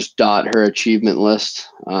 just dot her achievement list.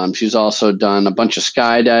 She's also done a bunch of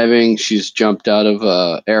skydiving. She's jumped out of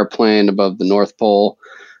an airplane above the North Pole,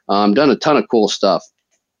 done a ton of cool stuff.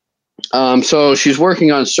 So she's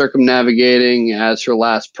working on circumnavigating as her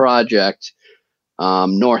last project,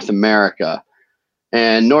 North America.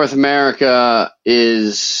 And North America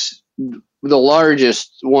is the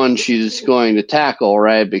largest one she's going to tackle,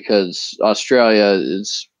 right? Because Australia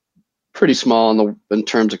is pretty small in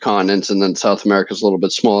terms of continents, and then South America is a little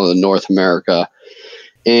bit smaller than North America.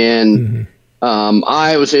 And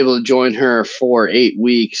I was able to join her for 8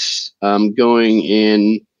 weeks, going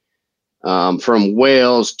in from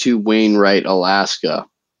Wales to Wainwright, Alaska.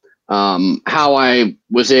 How I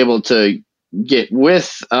was able to get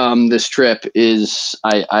with this trip is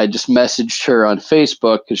I just messaged her on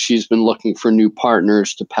Facebook because she's been looking for new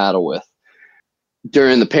partners to paddle with.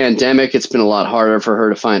 During the pandemic, it's been a lot harder for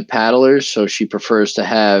her to find paddlers, so she prefers to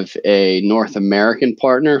have a North American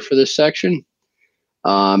partner for this section.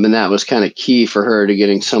 And that was kind of key for her to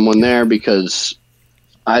getting someone there, because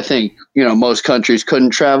I think, most countries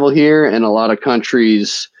couldn't travel here, and a lot of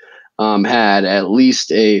countries had at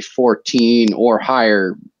least a 14 or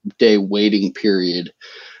higher day waiting period.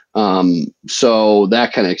 So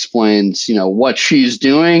that kind of explains, what she's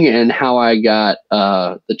doing and how I got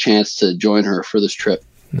the chance to join her for this trip.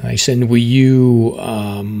 Nice. And were you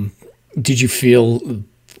Did you feel,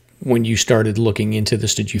 when you started looking into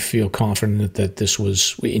this, did you feel confident that this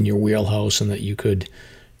was in your wheelhouse and that you could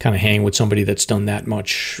kind of hang with somebody that's done that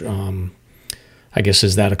much, I guess,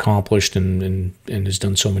 is that accomplished and has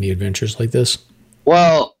done so many adventures like this?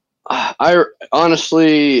 Well, I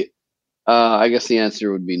honestly, I guess the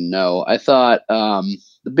answer would be no. I thought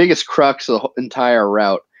the biggest crux of the entire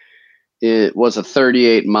route, it was a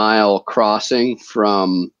 38-mile crossing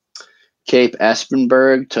from Cape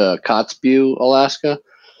Espenberg to Kotzebue, Alaska.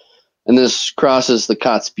 And this crosses the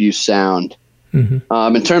Kotzebue Sound.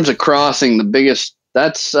 Mm-hmm. In terms of crossing, the biggest,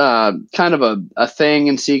 that's kind of a thing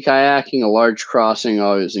in sea kayaking. A large crossing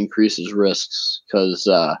always increases risks because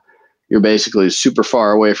you're basically super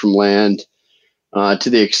far away from land to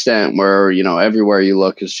the extent where, everywhere you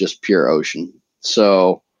look is just pure ocean.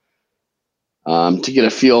 So to get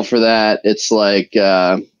a feel for that, it's like,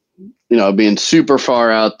 being super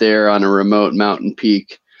far out there on a remote mountain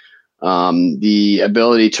peak. The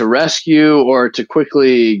ability to rescue or to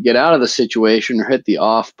quickly get out of the situation or hit the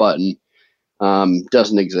off button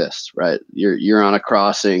doesn't exist, right? You're on a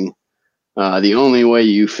crossing. The only way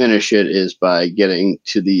you finish it is by getting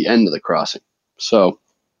to the end of the crossing. So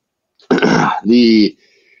the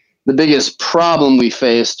biggest problem we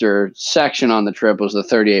faced or section on the trip was the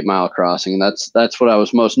 38-mile crossing. And that's what I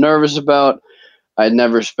was most nervous about. I'd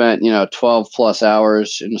never spent, 12 plus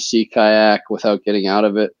hours in a sea kayak without getting out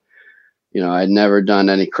of it. I'd never done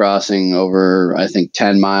any crossing over, I think,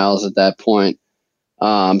 10 miles at that point.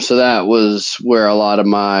 So that was where a lot of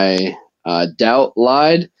my doubt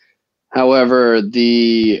lied. However,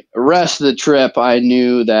 the rest of the trip, I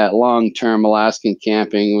knew that long-term Alaskan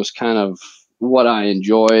camping was kind of what I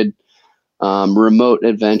enjoyed. Remote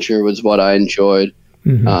adventure was what I enjoyed.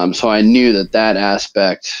 Mm-hmm. So I knew that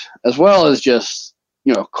aspect, as well as just,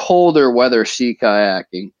 colder weather sea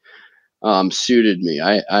kayaking, suited me.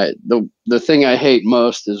 The thing I hate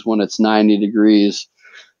most is when it's 90 degrees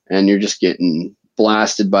and you're just getting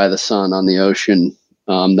blasted by the sun on the ocean.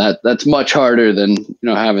 That's much harder than,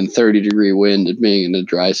 having 30-degree wind and being in a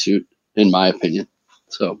dry suit, in my opinion.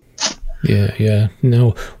 So. Yeah.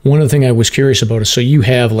 No, one of the things I was curious about is, so you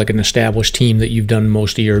have like an established team that you've done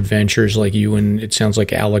most of your adventures, like you and it sounds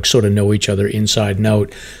like Alex sort of know each other inside and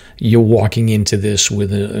out. You're walking into this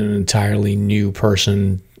with an entirely new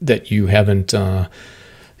person that you haven't, done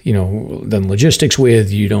logistics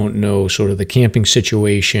with. You don't know sort of the camping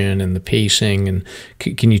situation and the pacing. And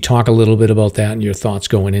can you talk a little bit about that and your thoughts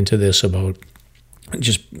going into this about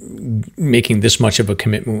just making this much of a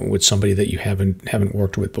commitment with somebody that you haven't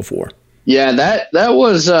worked with before? Yeah, that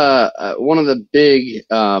was one of the big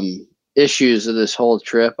issues of this whole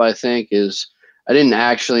trip, I think, is I didn't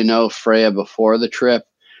actually know Freya before the trip.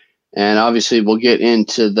 And obviously we'll get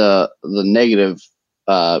into the negative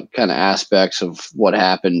kind of aspects of what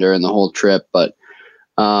happened during the whole trip. But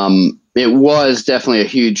it was definitely a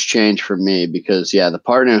huge change for me because, the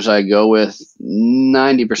partners I go with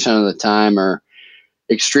 90% of the time are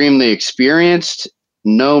extremely experienced,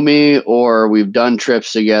 know me, or we've done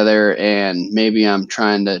trips together and maybe I'm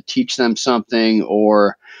trying to teach them something,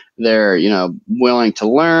 or they're, willing to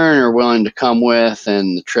learn or willing to come with,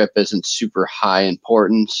 and the trip isn't super high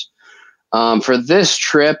importance. For this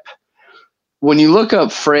trip, when you look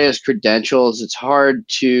up Freya's credentials, it's hard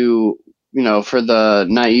to, for the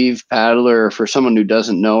naive paddler, for someone who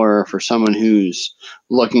doesn't know her, for someone who's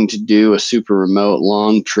looking to do a super remote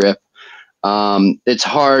long trip, it's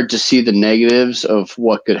hard to see the negatives of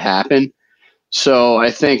what could happen. So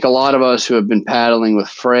I think a lot of us who have been paddling with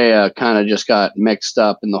Freya kind of just got mixed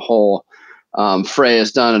up in the whole,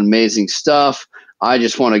 Freya's done amazing stuff. I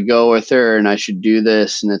just want to go with her and I should do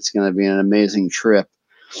this and it's going to be an amazing trip.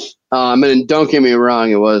 And don't get me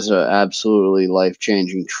wrong, it was an absolutely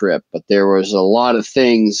life-changing trip, but there was a lot of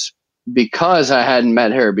things because I hadn't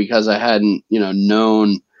met her, because I hadn't,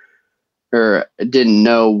 known or didn't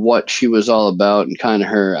know what she was all about and kind of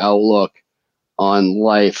her outlook on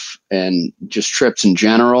life and just trips in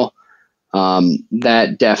general.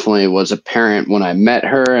 That definitely was apparent when I met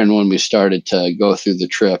her and when we started to go through the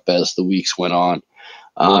trip as the weeks went on.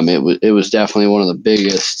 It was definitely one of the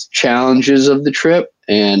biggest challenges of the trip,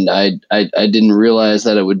 and I didn't realize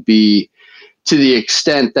that it would be to the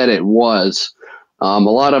extent that it was. A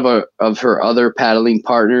lot of her other paddling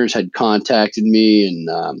partners had contacted me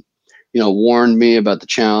and warned me about the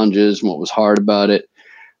challenges and what was hard about it,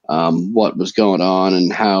 what was going on,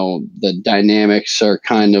 and how the dynamics are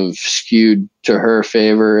kind of skewed to her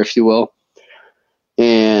favor, if you will.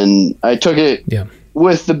 And I took it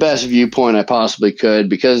with the best viewpoint I possibly could,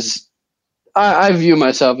 because I view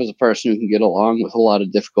myself as a person who can get along with a lot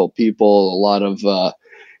of difficult people, a lot of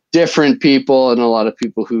different people and a lot of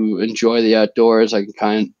people who enjoy the outdoors. I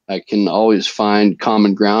can always find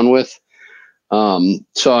common ground with.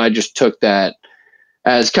 So I just took that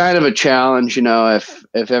as kind of a challenge.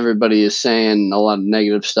 If everybody is saying a lot of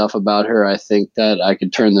negative stuff about her, I think that I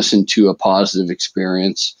could turn this into a positive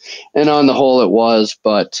experience. And on the whole, it was,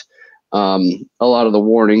 but a lot of the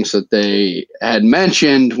warnings that they had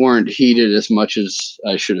mentioned weren't heeded as much as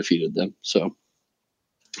I should have heeded them. So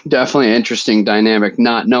definitely an interesting dynamic,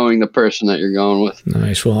 not knowing the person that you're going with.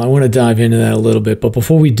 Nice. Well, I want to dive into that a little bit, but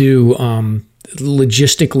before we do,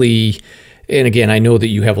 logistically, and again, I know that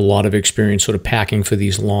you have a lot of experience sort of packing for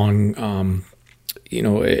these long,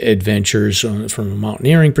 adventures from a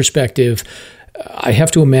mountaineering perspective. I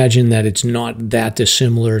have to imagine that it's not that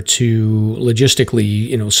dissimilar to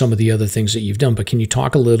logistically, some of the other things that you've done. But can you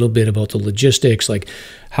talk a little bit about the logistics? Like,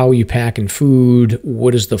 how are you packing food?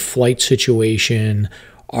 What is the flight situation?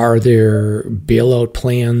 Are there bailout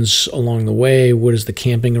plans along the way? What is the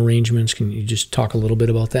camping arrangements? Can you just talk a little bit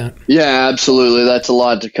about that? Yeah, absolutely. That's a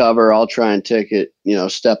lot to cover. I'll try and take it,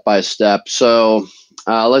 step by step. So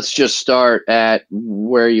let's just start at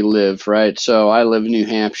where you live, right? So I live in New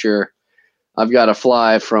Hampshire. I've got to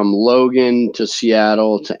fly from Logan to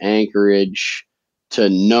Seattle to Anchorage to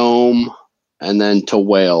Nome and then to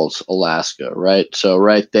Wales, Alaska, right? So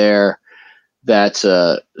right there, that's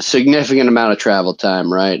a significant amount of travel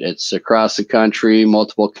time, right? It's across the country,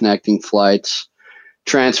 multiple connecting flights,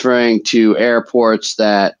 transferring to airports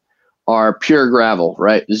that are pure gravel,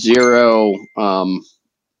 right? Zero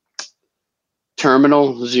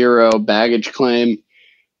terminal, zero baggage claim.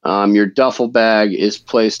 Your duffel bag is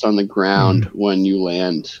placed on the ground when you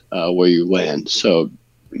land where you land. So,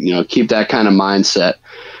 keep that kind of mindset.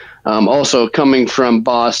 Also, coming from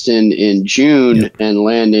Boston in June and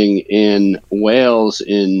landing in Wales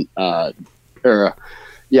in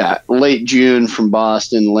late June from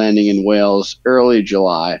Boston, landing in Wales early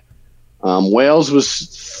July. Wales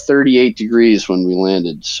was 38 degrees when we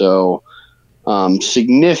landed. So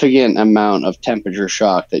significant amount of temperature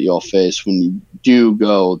shock that you'll face when you do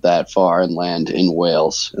go that far and land in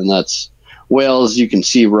Wales. And that's Wales you can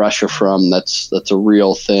see Russia from. That's a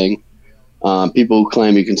real thing. People who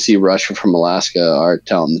claim you can see Russia from Alaska are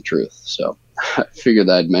telling the truth. So I figured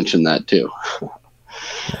I'd mention that too.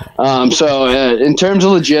 So in terms of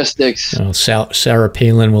logistics, Sarah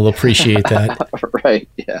Palin will appreciate that. Right.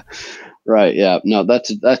 Yeah. Right. Yeah. No, that's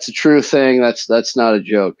a true thing. That's not a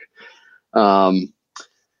joke.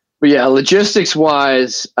 But yeah, logistics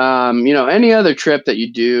wise, any other trip that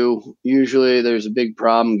you do, usually there's a big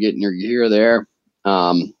problem getting your gear there.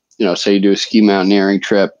 Say you do a ski mountaineering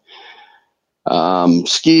trip,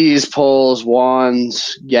 skis, poles,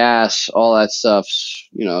 wands, gas, all that stuff's,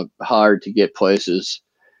 hard to get places.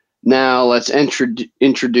 Now let's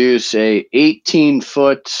introduce a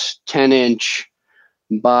 18-foot, 10-inch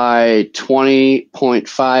by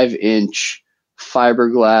 20.5-inch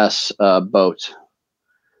fiberglass boat.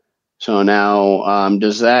 So now,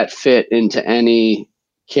 does that fit into any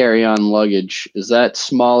carry-on luggage? Is that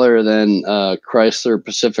smaller than Chrysler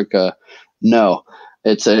Pacifica? No.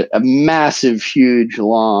 It's a massive, huge,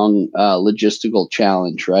 long logistical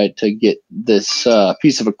challenge, right? To get this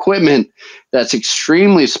piece of equipment that's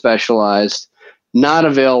extremely specialized, not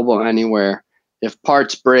available anywhere. If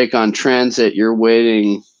parts break on transit, you're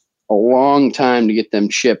waiting a long time to get them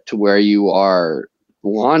shipped to where you are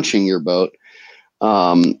launching your boat.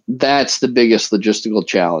 That's the biggest logistical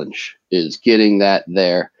challenge, is getting that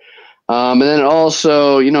there. And then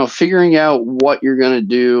also, figuring out what you're going to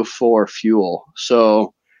do for fuel.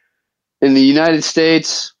 So in the United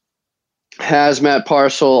States, Hazmat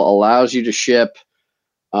Parcel allows you to ship,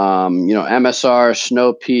 MSR,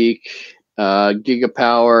 Snow Peak,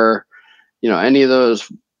 Gigapower, any of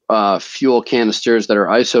those fuel canisters that are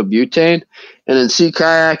isobutane. And in sea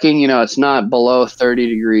kayaking, it's not below 30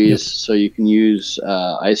 degrees, so you can use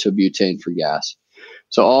isobutane for gas.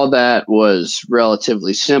 So all that was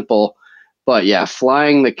relatively simple. But yeah,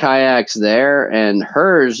 flying the kayaks there, and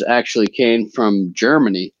hers actually came from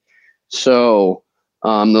Germany. So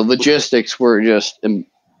the logistics were just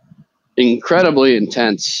incredibly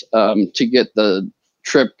intense to get the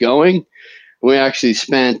trip going. We actually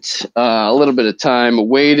spent a little bit of time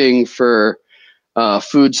waiting for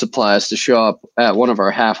food supplies to show up at one of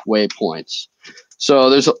our halfway points. So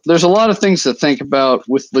there's a lot of things to think about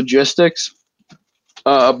with logistics.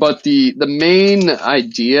 But the main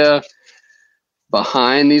idea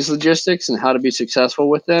behind these logistics and how to be successful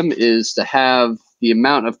with them is to have the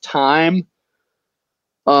amount of time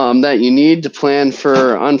that you need to plan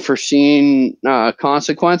for unforeseen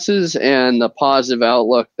consequences, and the positive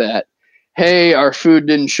outlook that, hey, our food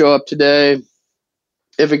didn't show up today.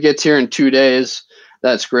 if it gets here in 2 days,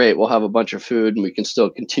 that's great. We'll have a bunch of food and we can still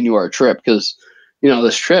continue our trip because,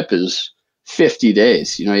 this trip is 50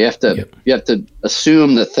 days. You have to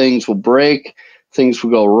assume that things will break, things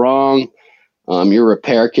will go wrong. Your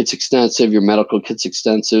repair kit's extensive, your medical kit's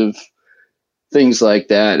extensive, things like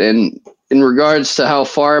that. And in regards to how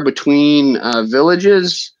far between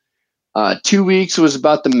villages, 2 weeks was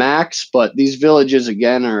about the max, but these villages,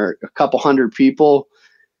 again, are a couple hundred people.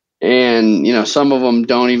 And, some of them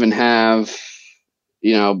don't even have,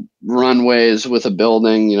 runways with a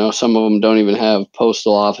building. Some of them don't even have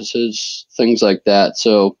postal offices, things like that.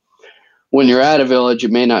 So when you're at a village,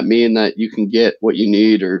 it may not mean that you can get what you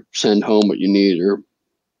need or send home what you need or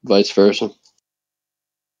vice versa.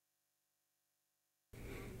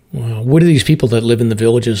 Wow. What are these people that live in the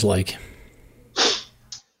villages like?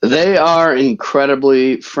 They are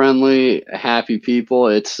incredibly friendly, happy people.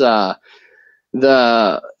 It's the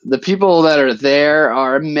people that are there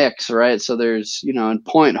are a mix, right? So there's, in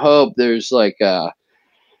Point Hope, there's like a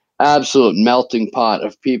absolute melting pot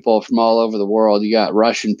of people from all over the world. You got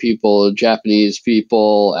Russian people, Japanese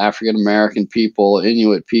people, African American people,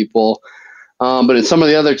 Inuit people. But in some of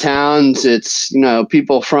the other towns, it's,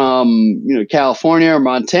 people from, California or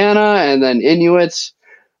Montana, and then Inuits.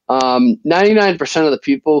 99% of the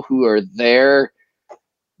people who are there,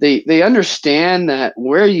 they understand that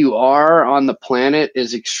where you are on the planet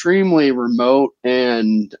is extremely remote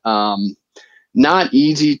and not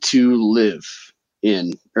easy to live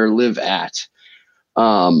in or live at.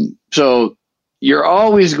 So you're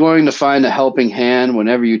always going to find a helping hand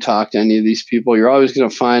whenever you talk to any of these people. You're always going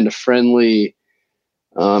to find a friendly,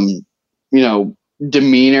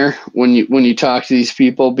 demeanor when you talk to these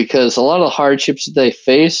people, because a lot of the hardships that they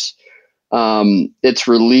face, it's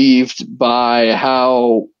relieved by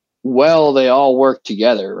how well they all work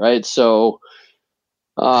together, right? So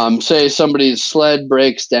say somebody's sled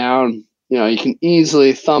breaks down, you can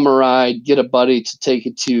easily thumb a ride, get a buddy to take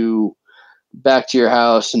it back to your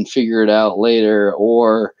house and figure it out later.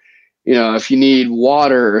 Or, if you need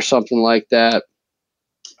water or something like that,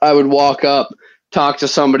 I would walk up, talk to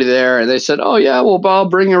somebody there, and they said, "Oh yeah, well, I'll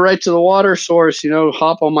bring you right to the water source,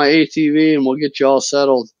 hop on my ATV and we'll get you all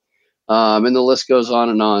settled." And the list goes on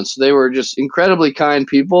and on. So they were just incredibly kind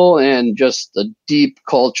people, and just a deep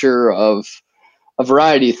culture of a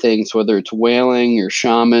variety of things, whether it's whaling or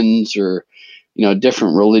shamans or,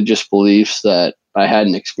 different religious beliefs that I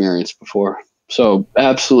hadn't experienced before. So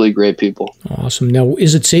absolutely great people. Awesome. Now,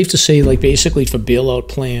 is it safe to say, like, basically for bailout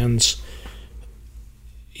plans,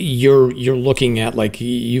 you're looking at, like,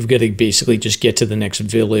 you've got to basically just get to the next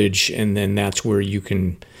village, and then that's where you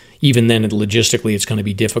can, even then logistically it's going to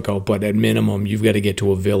be difficult, but at minimum you've got to get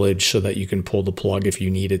to a village so that you can pull the plug if you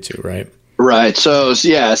needed to, right? Right. So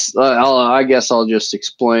yes, I guess I'll just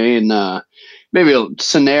explain maybe a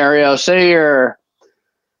scenario. Say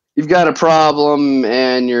you've got a problem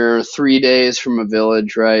and you're 3 days from a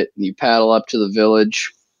village, right? And you paddle up to the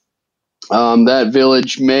village. That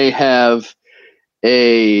village may have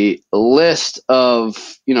a list of,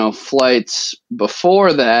 flights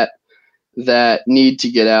before that need to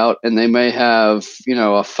get out, and they may have,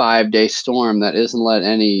 a 5-day storm that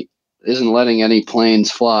isn't letting any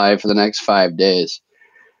planes fly for the next 5 days.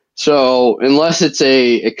 So unless it's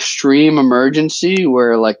a extreme emergency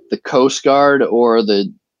where, like, the Coast Guard or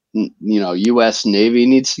the U.S. Navy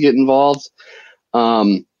needs to get involved,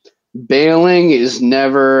 bailing is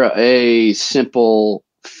never a simple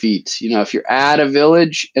feat. If you're at a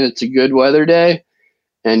village and it's a good weather day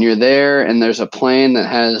and you're there and there's a plane that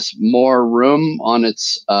has more room on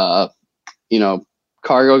its cargo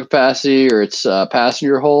capacity or its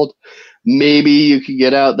passenger hold, maybe you could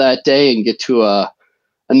get out that day and get to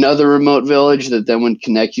another remote village that then would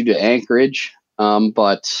connect you to Anchorage.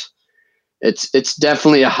 But it's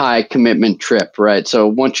definitely a high commitment trip, right? So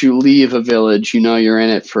once you leave a village, you're in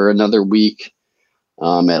it for another week,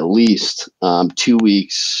 at least 2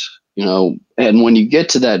 weeks, and when you get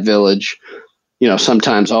to that village,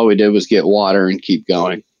 sometimes all we did was get water and keep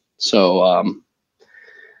going. So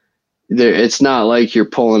it's not like you're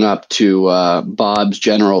pulling up to Bob's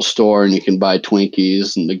General Store and you can buy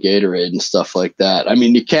Twinkies and the Gatorade and stuff like that. I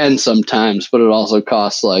mean, you can sometimes, but it also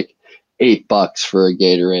costs like $8 for a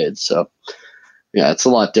Gatorade. So yeah, it's a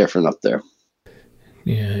lot different up there.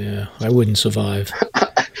 Yeah. I wouldn't survive.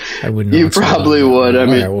 I would not. You probably would. I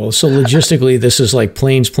mean, right, well, so logistically, this is like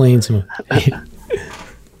planes.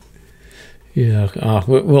 Yeah,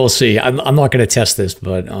 we'll see. I'm not going to test this,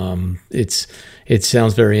 but it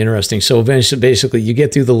sounds very interesting. So basically, you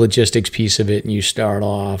get through the logistics piece of it, and you start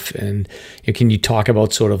off. And can you talk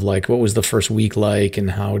about sort of like what was the first week like,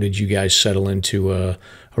 and how did you guys settle into a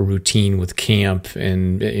routine with camp?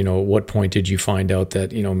 And at what point did you find out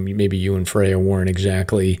that maybe you and Freya weren't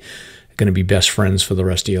exactly going to be best friends for the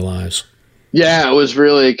rest of your lives? Yeah, it was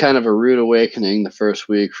really kind of a rude awakening the first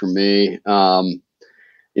week for me.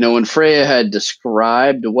 When Freya had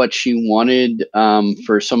described what she wanted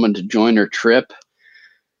for someone to join her trip,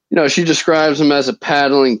 she describes him as a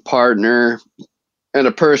paddling partner and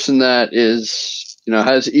a person that is,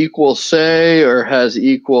 has equal say or has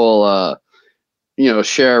equal,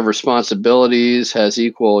 share of responsibilities, has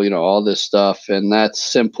equal, all this stuff. And it's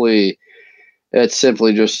simply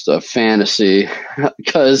just a fantasy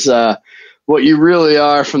because what you really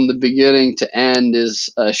are from the beginning to end is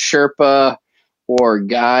a Sherpa or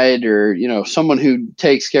guide or, someone who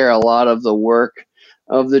takes care of a lot of the work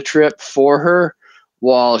of the trip for her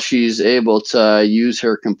while she's able to use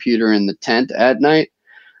her computer in the tent at night.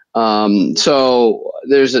 So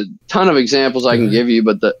there's a ton of examples I can give you,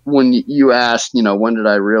 but when you asked, when did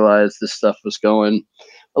I realize this stuff was going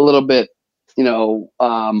a little bit,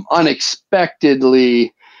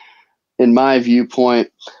 unexpectedly in my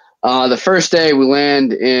viewpoint, the first day we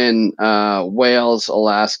land in Wales,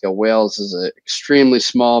 Alaska. Wales is an extremely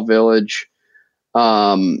small village,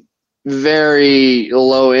 very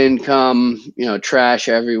low income, trash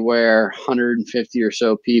everywhere, 150 or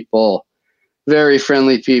so people, very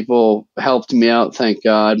friendly people, helped me out, thank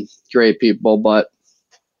God, great people. But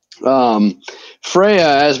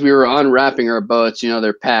Freya, as we were unwrapping our boats,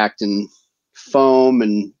 they're packed in foam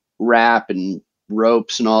and wrap and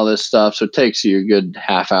ropes and all this stuff, so it takes you a good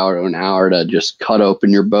half hour to an hour to just cut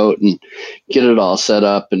open your boat and get it all set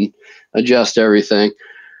up and adjust everything.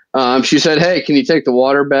 She said, "Hey, can you take the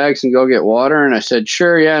water bags and go get water?" And I said,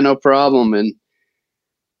 "Sure, yeah, no problem." And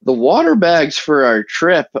the water bags for our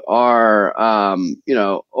trip are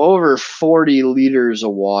over 40 liters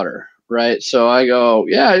of water, right? So I go,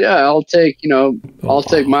 yeah, I'll take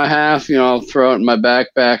take my half, I'll throw it in my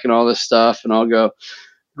backpack and all this stuff, and I'll go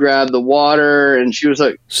grab the water. And she was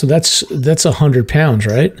like, so that's 100 pounds,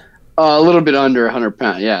 right? A little bit under 100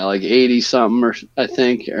 pounds. Yeah. Like 80 something, or I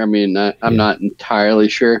think, I'm not entirely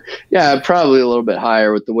sure. Yeah. Probably a little bit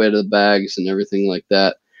higher with the weight of the bags and everything like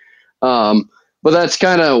that. But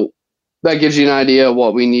that gives you an idea of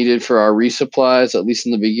what we needed for our resupplies. At least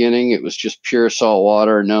in the beginning, it was just pure salt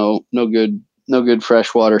water. No good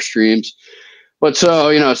freshwater streams. But so,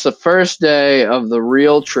 it's the first day of the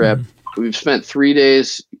real trip. We've spent 3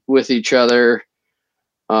 days with each other,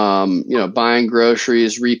 buying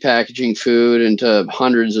groceries, repackaging food into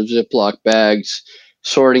hundreds of Ziploc bags,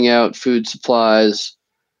 sorting out food supplies,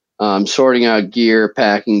 sorting out gear,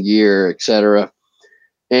 packing gear, etc.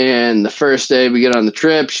 And the first day we get on the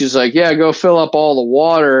trip, she's like, "Yeah, go fill up all the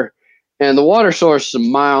water." And the water source is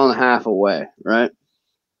 1.5 miles away, right?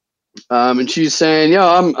 And she's saying,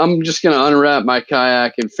 I'm just going to unwrap my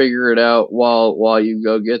kayak and figure it out while you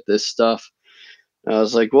go get this stuff. And I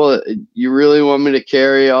was like, "Well, you really want me to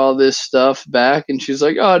carry all this stuff back?" And she's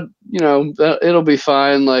like, "Oh, it'll be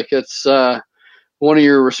fine. Like, it's one of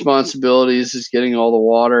your responsibilities is getting all the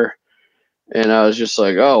water." And I was just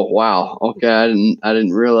like, "Oh, wow. Okay. I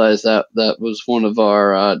didn't realize that was one of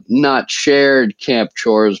our not shared camp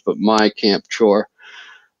chores, but my camp chore."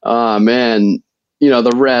 Man,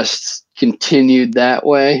 the rest continued that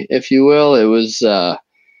way, if you will. It was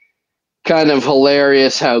kind of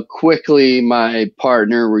hilarious how quickly my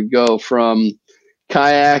partner would go from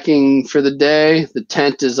kayaking for the day, the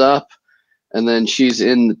tent is up, and then she's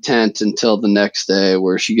in the tent until the next day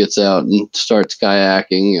where she gets out and starts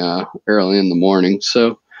kayaking early in the morning.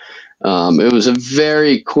 So it was a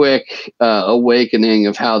very quick awakening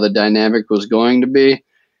of how the dynamic was going to be.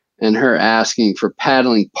 And her asking for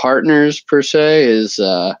paddling partners per se is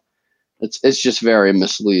it's just very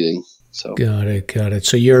misleading. So got it.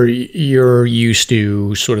 So you're used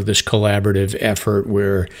to sort of this collaborative effort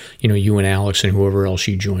where you and Alex and whoever else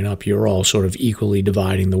you join up, you're all sort of equally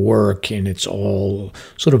dividing the work, and it's all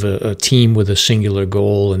sort of a team with a singular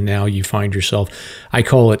goal. And now you find yourself, I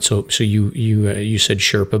call it so you said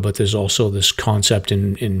Sherpa, but there's also this concept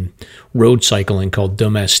in road cycling called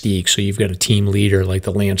domestique. So you've got a team leader like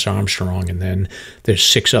the Lance Armstrong, and then there's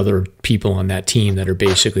 6 other people on that team that are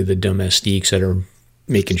basically the domestiques that are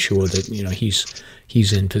making sure that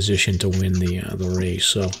he's in position to win the race.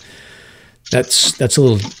 So that's a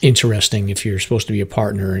little interesting if you're supposed to be a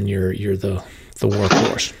partner and you're the the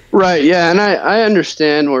workhorse. Right, yeah, and I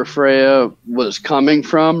understand where Freya was coming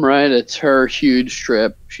from, right? It's her huge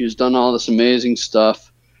trip. She's done all this amazing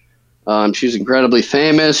stuff. She's incredibly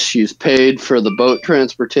famous. She's paid for the boat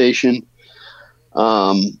transportation.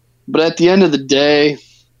 But at the end of the day,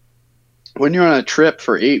 when you're on a trip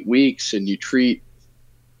for 8 weeks and you treat,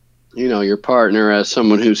 your partner as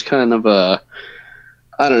someone who's kind of a,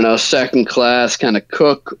 I don't know, second class kind of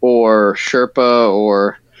cook or Sherpa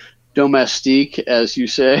or domestique, as you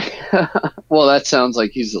say. Well, that sounds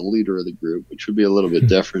like he's the leader of the group, which would be a little bit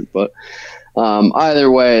different. But either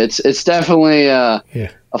way, it's definitely a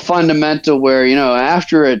fundamental where,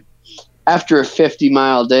 after a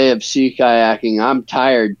 50-mile day of sea kayaking, I'm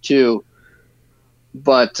tired too.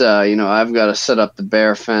 But, I've got to set up the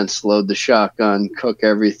bear fence, load the shotgun, cook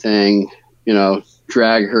everything,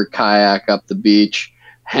 drag her kayak up the beach,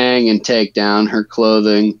 hang and take down her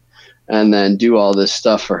clothing, and then do all this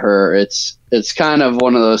stuff for her. It's kind of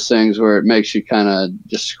one of those things where it makes you kind of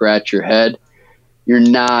just scratch your head. You're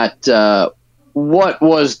not what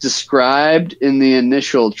was described in the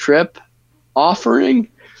initial trip offering.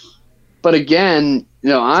 But again,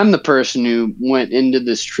 I'm the person who went into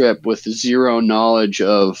this trip with zero knowledge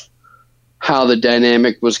of how the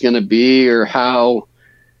dynamic was going to be or how,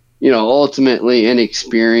 ultimately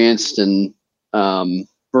inexperienced and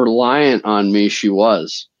reliant on me she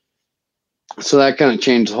was. So that kind of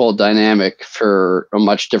changed the whole dynamic for a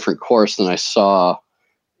much different course than I saw,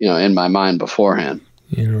 in my mind beforehand.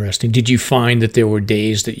 Interesting. Did you find that there were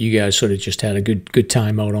days that you guys sort of just had a good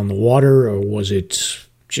time out on the water, or was it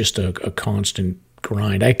just a constant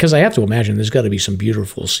grind? Because I have to imagine there's got to be some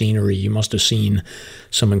beautiful scenery. You must have seen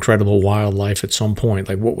some incredible wildlife at some point.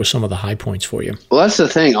 Like, what were some of the high points for you? Well, that's the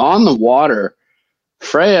thing. On the water,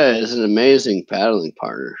 Freya is an amazing paddling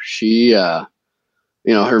partner. She,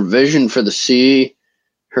 her vision for the sea,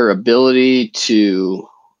 her ability to,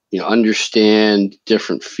 understand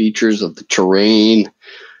different features of the terrain,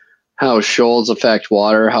 how shoals affect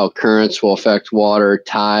water, how currents will affect water,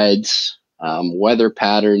 tides, weather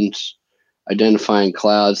patterns, identifying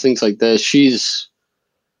clouds, things like this.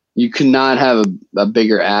 You cannot have a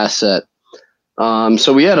bigger asset.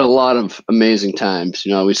 So we had a lot of amazing times.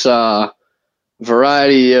 We saw a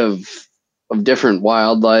variety of different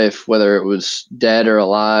wildlife, whether it was dead or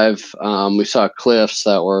alive. We saw cliffs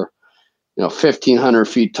that were, 1,500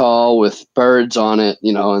 feet tall with birds on it,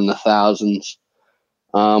 in the thousands.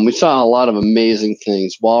 We saw a lot of amazing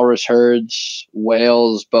things: walrus herds,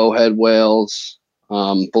 whales, bowhead whales,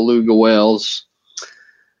 beluga whales,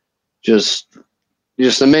 just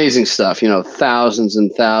amazing stuff. Thousands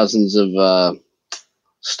and thousands of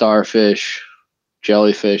starfish,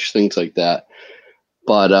 jellyfish, things like that.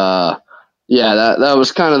 But that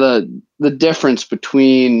was kind of the difference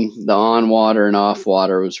between the on water and off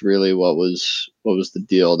water was really what was the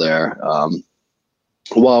deal there.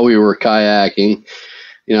 While we were kayaking,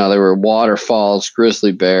 there were waterfalls,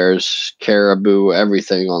 grizzly bears, caribou,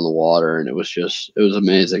 everything on the water, and it was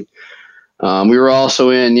amazing. We were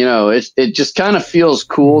also in, it just kind of feels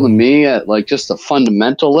cool to me at like just a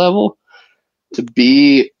fundamental level to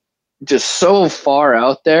be just so far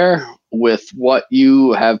out there with what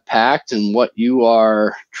you have packed and what you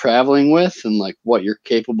are traveling with and like what you're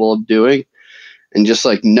capable of doing. And just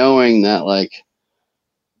like knowing that like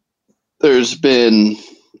there's been,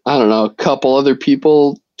 I don't know, a couple other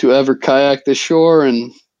people to ever kayak the shore,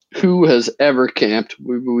 and who has ever camped?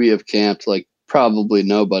 We have camped like probably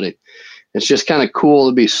nobody. It's just kind of cool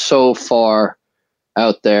to be so far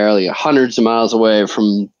out there, like hundreds of miles away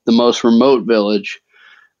from the most remote village,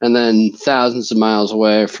 and then thousands of miles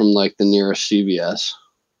away from like the nearest CVS.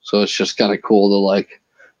 So it's just kind of cool to like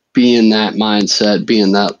be in that mindset, be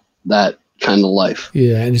in that kind of life.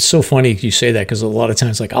 Yeah, and it's so funny you say that, because a lot of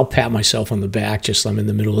times like I'll pat myself on the back, just I'm in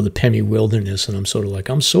the middle of the Pemi wilderness and I'm sort of like,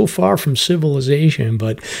 I'm so far from civilization,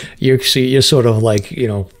 but you're sort of like,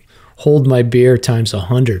 hold my beer times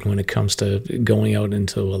 100 when it comes to going out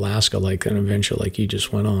into Alaska, like an adventure like you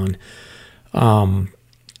just went on.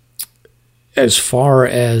 As far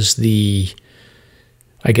as the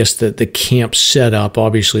camp setup,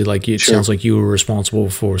 obviously, like it sounds like you were responsible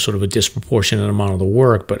for sort of a disproportionate amount of the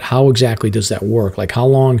work, but how exactly does that work? Like how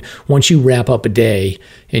long, once you wrap up a day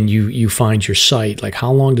and you find your site, like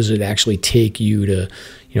how long does it actually take you to,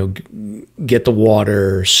 get the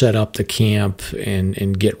water, set up the camp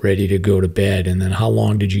and get ready to go to bed? And then how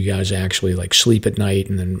long did you guys actually like sleep at night?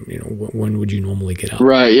 And then, when would you normally get up?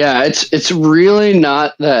 Right. Yeah. It's really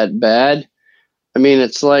not that bad. I mean,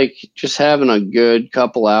 it's like just having a good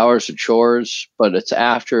couple hours of chores, but it's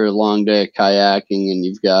after a long day of kayaking and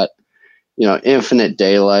you've got, infinite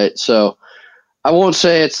daylight. So I won't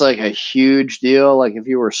say it's like a huge deal. Like if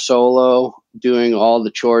you were solo doing all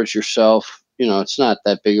the chores yourself, it's not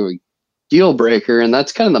that big of a deal breaker. And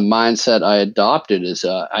that's kind of the mindset I adopted is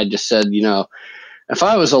I just said, if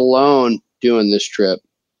I was alone doing this trip,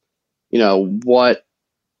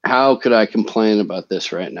 how could I complain about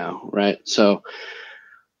this right now? Right. So,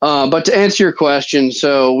 but to answer your question,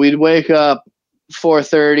 so we'd wake up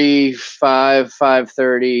 4:30,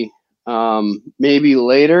 5:30, maybe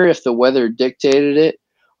later if the weather dictated it.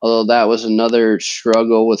 Although that was another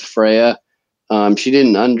struggle with Freya. She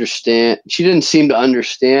didn't seem to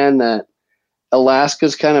understand that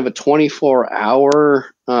Alaska's kind of a 24-hour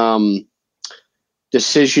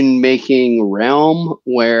decision-making realm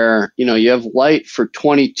where, you have light for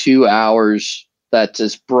 22 hours that's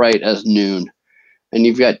as bright as noon. And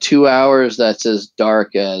you've got 2 hours that's as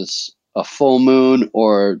dark as a full moon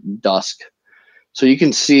or dusk. So you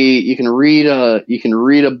can read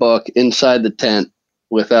a book inside the tent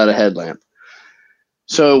without a headlamp.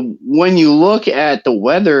 So when you look at the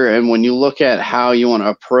weather and when you look at how you want to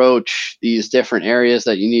approach these different areas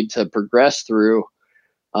that you need to progress through,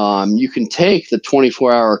 you can take the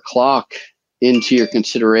 24-hour clock into your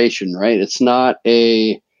consideration, right? It's not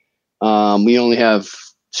we only have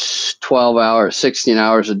 12 hours, 16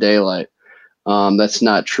 hours of daylight. That's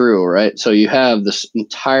not true, right? So you have this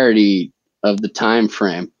entirety of the time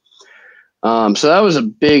frame. So that was a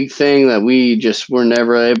big thing that we just were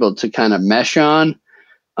never able to kind of mesh on.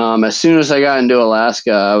 As soon as I got into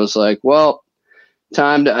Alaska, I was like, well,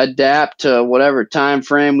 time to adapt to whatever time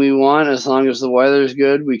frame we want. As long as the weather's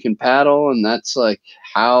good, we can paddle. And that's like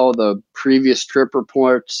how the previous trip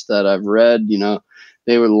reports that I've read,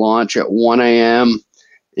 they would launch at 1 a.m.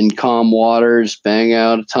 in calm waters, bang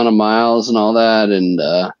out a ton of miles and all that. And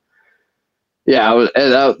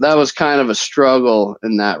that was kind of a struggle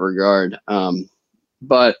in that regard.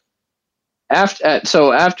 But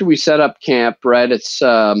after we set up camp, right, it's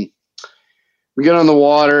we get on the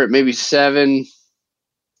water at maybe 7.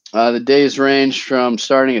 The days range from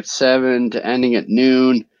starting at 7 to ending at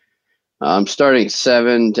noon. Starting at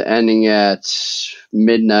 7 to ending at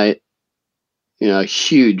midnight.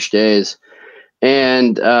 Huge days.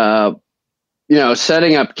 And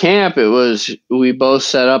setting up camp, we both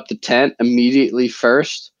set up the tent immediately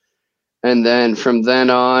first. And then from then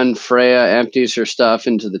on, Freya empties her stuff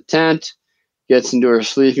into the tent, gets into her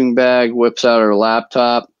sleeping bag, whips out her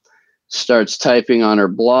laptop, starts typing on her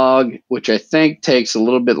blog, which I think takes a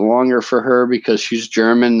little bit longer for her because she's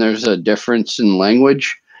German. There's a difference in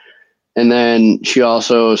language. And then she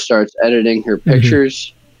also starts editing her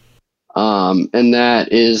pictures. And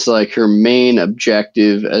that is like her main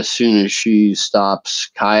objective as soon as she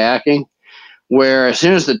stops kayaking. Where as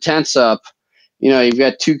soon as the tent's up, you've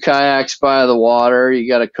got 2 kayaks by the water. You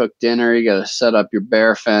got to cook dinner. You got to set up your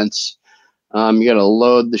bear fence. You got to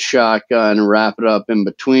load the shotgun and wrap it up in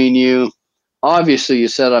between you. Obviously, you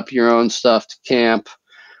set up your own stuff to camp.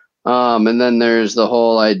 And then there's the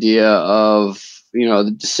whole idea of,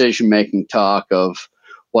 the decision-making talk of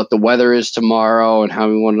what the weather is tomorrow and how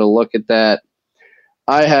we wanted to look at that.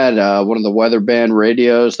 I had one of the weather band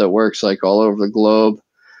radios that works like all over the globe.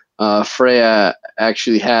 Freya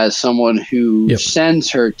actually has someone who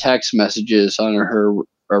sends her text messages on her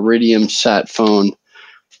Iridium sat phone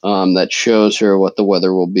that shows her what the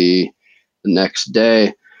weather will be the next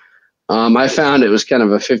day. I found it was kind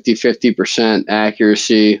of a 50%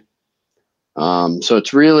 accuracy. So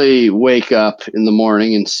it's really wake up in the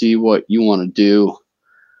morning and see what you want to do,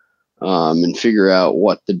 and figure out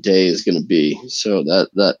what the day is going to be. So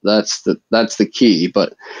that's the key.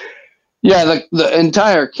 But yeah, the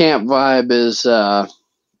entire camp vibe is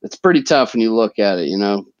it's pretty tough when you look at it.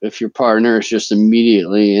 If your partner is just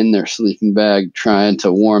immediately in their sleeping bag trying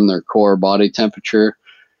to warm their core body temperature,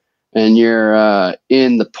 and you're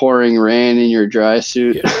in the pouring rain in your dry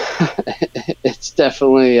suit, it's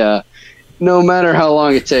definitely no matter how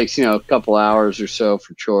long it takes, a couple hours or so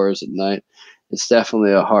for chores at night, it's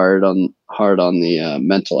definitely a hard on the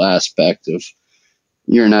mental aspect of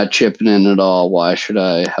you're not chipping in at all. Why should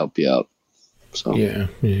I help you out? So yeah,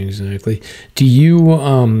 exactly. Do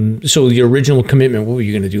you so the original commitment? What were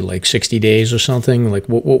you going to do? Like 60 days or something? Like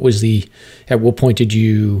what was the? At what point did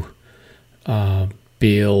you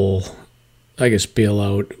bail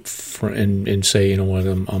out and say, you know what,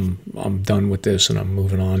 I'm done with this and I'm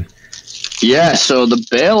moving on? Yeah. So the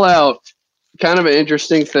bailout, kind of an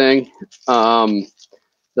interesting thing.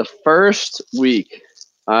 The first week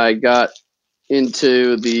I got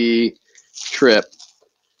into the trip,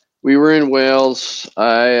 we were in Wales.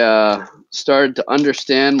 I started to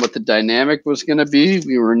understand what the dynamic was going to be.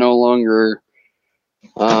 We were no longer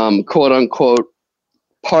quote unquote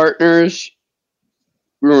partners.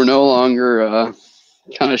 we were no longer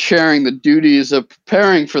kind of sharing the duties of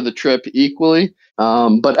preparing for the trip equally.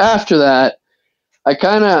 But after that,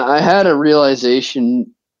 I had a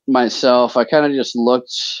realization myself. I kind of just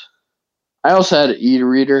looked. I also had an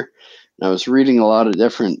e-reader, and I was reading a lot of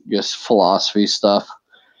different just philosophy stuff.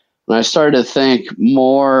 And I started to think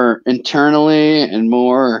more internally and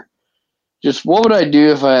more just what would I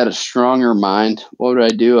do if I had a stronger mind? What would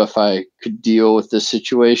I do if I could deal with this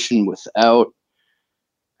situation without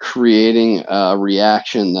creating a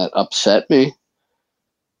reaction that upset me?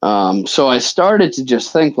 So I started to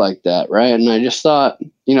just think like that, right? And I just thought,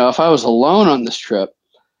 if I was alone on this trip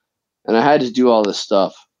and I had to do all this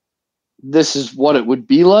stuff, this is what it would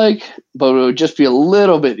be like, but it would just be a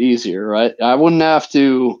little bit easier, right? I wouldn't have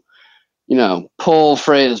to, pull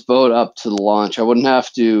Freya's boat up to the launch. I wouldn't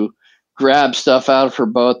have to grab stuff out of her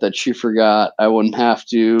boat that she forgot. I wouldn't have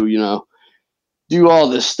to, do all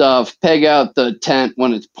this stuff, peg out the tent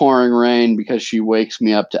when it's pouring rain because she wakes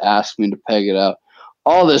me up to ask me to peg it out.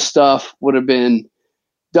 All this stuff would have been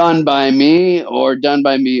done by me or done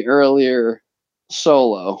by me earlier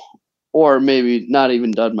solo, or maybe not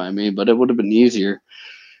even done by me, but it would have been easier.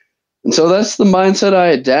 And so that's the mindset I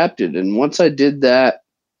adapted. And once I did that,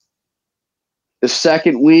 the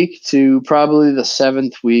second week to probably the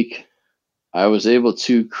 7th week, I was able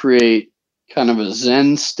to create kind of a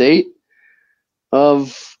Zen state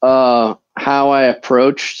of how I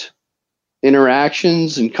approached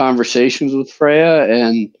interactions and conversations with Freya,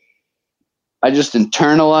 and I just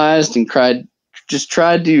internalized and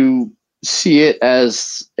tried to see it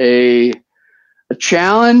as a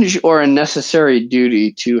challenge or a necessary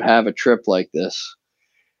duty to have a trip like this.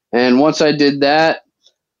 And once I did that,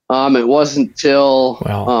 it wasn't till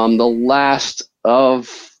the last of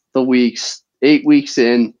the weeks, 8 weeks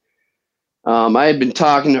in, I had been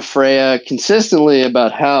talking to Freya consistently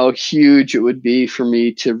about how huge it would be for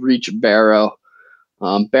me to reach Barrow.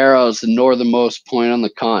 Barrow is the northernmost point on the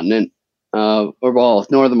continent,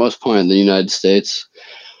 northernmost point in the United States.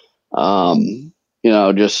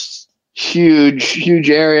 Just huge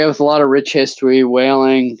area with a lot of rich history,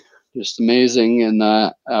 whaling, just amazing. And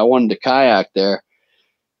I wanted to kayak there.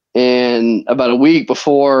 And about a week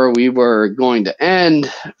before we were going to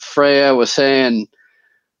end, Freya was saying,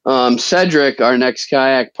 Cedric, our next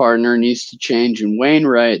kayak partner, needs to change in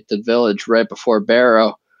Wainwright, the village right before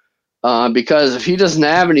Barrow, because if he doesn't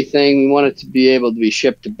have anything, we want it to be able to be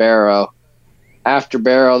shipped to Barrow. After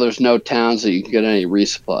Barrow, there's no towns that you can get any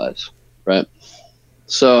resupplies, right?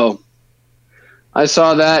 So I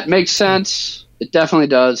saw that. Makes sense. It definitely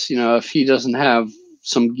does. If he doesn't have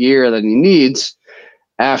some gear that he needs,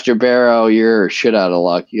 after Barrow, you're shit out of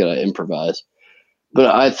luck. You got to improvise.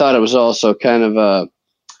 But I thought it was also kind of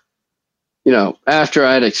after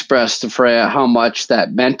I'd expressed to Freya how much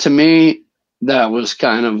that meant to me, that was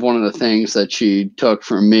kind of one of the things that she took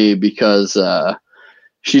from me, because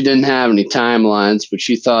she didn't have any timelines, but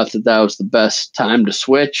she thought that was the best time to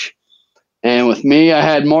switch. And with me, I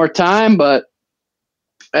had more time, but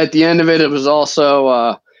at the end of it, it was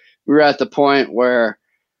also, we were at the point where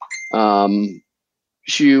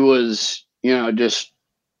she was, just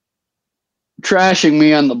trashing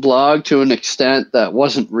me on the blog to an extent that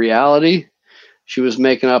wasn't reality. She was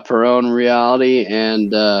making up her own reality,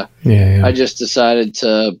 and I just decided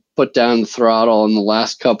to put down the throttle in the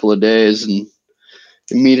last couple of days and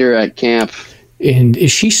meet her at camp. And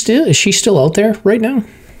is she still out there right now?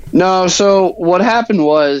 No. So what happened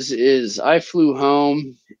is I flew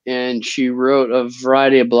home, and she wrote a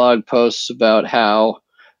variety of blog posts about how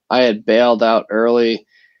I had bailed out early,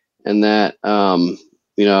 and that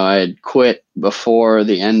I had quit before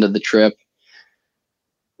the end of the trip.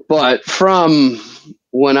 But from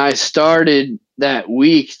when I started that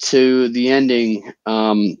week to the ending,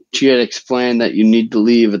 she had explained that you need to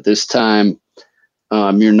leave at this time.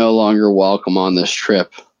 You're no longer welcome on this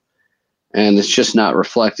trip. And it's just not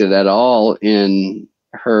reflected at all in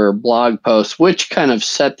her blog post, which kind of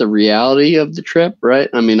set the reality of the trip, right?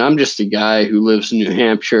 I mean, I'm just a guy who lives in New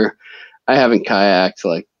Hampshire. I haven't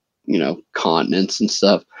kayaked continents and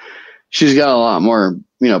stuff. She's got a lot more,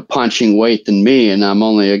 punching weight than me, and I'm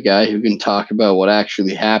only a guy who can talk about what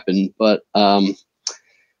actually happened. But so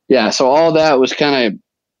all that was kind of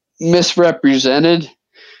misrepresented,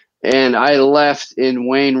 and I left in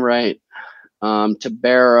Wainwright to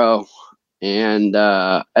Barrow, and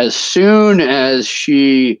as soon as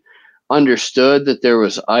she understood that there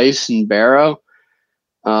was ice in Barrow,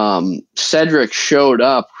 Cedric showed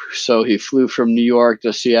up. So he flew from New York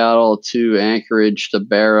to Seattle to Anchorage to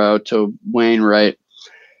Barrow to Wainwright,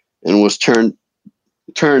 and was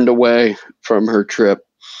turned away from her trip.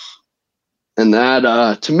 And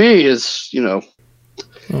that, to me, is,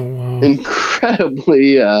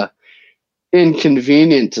 incredibly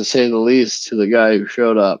inconvenient, to say the least, to the guy who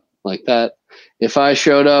showed up like that. If I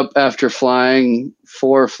showed up after flying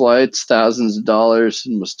 4 flights, thousands of dollars,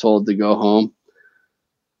 and was told to go home,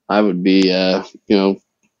 I would be, a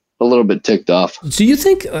little bit ticked off. So you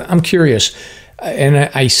think, I'm curious, and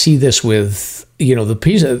I see this with, the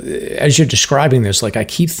piece, as you're describing this, like I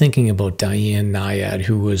keep thinking about Diane Nyad,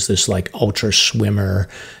 who was this like ultra swimmer.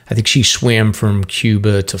 I think she swam from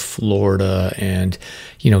Cuba to Florida, and,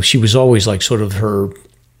 she was always like sort of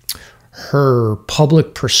her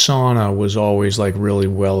public persona was always like really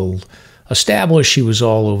well established. She was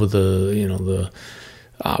all over the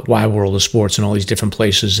wide world of sports and all these different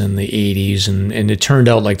places in the 80s. And it turned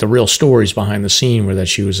out like the real stories behind the scene were that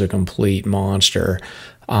she was a complete monster.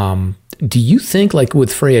 Do you think, like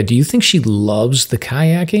with Freya, do you think she loves the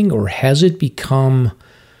kayaking, or has it become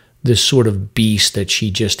this sort of beast that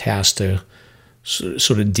she just has to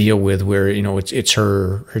sort of deal with, where, it's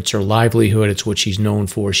her livelihood, it's what she's known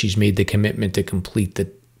for. She's made the commitment to complete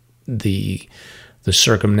the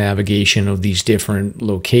circumnavigation of these different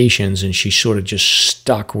locations, and she's sort of just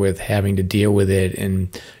stuck with having to deal with it,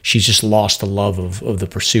 and she's just lost the love of the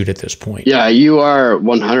pursuit at this point. Yeah, you are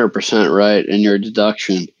 100% right in your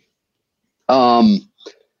deduction.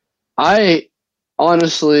 I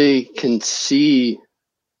honestly can see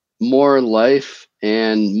more life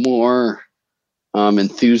and more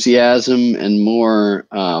enthusiasm and more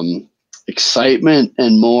excitement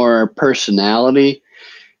and more personality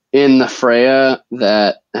in the Freya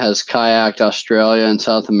that has kayaked Australia and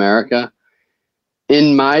South America.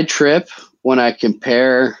 In my trip, when I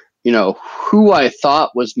compare, who I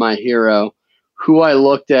thought was my hero, who I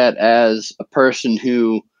looked at as a person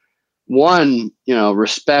who, one,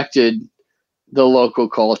 respected the local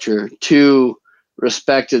culture, 2,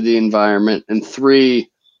 respected the environment, and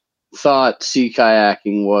 3, thought sea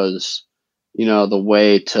kayaking was, the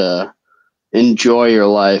way to enjoy your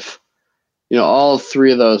life. All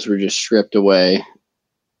 3 of those were just stripped away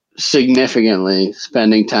significantly,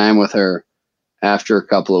 spending time with her after a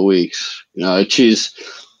couple of weeks. She's,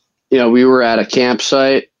 we were at a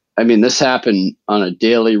campsite. I mean, this happened on a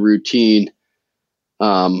daily routine.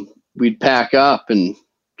 We'd pack up and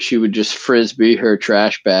she would just frisbee her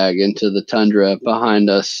trash bag into the tundra behind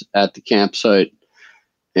us at the campsite.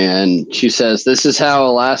 And she says, "This is how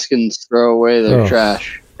Alaskans throw away their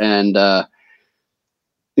trash." And, to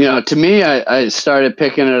me, I started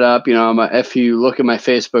picking it up. If you look at my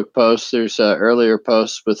Facebook posts, there's an earlier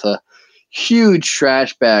post with a huge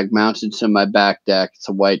trash bag mounted to my back deck. It's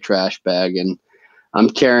a white trash bag, and I'm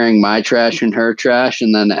carrying my trash and her trash.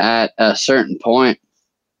 And then at a certain point,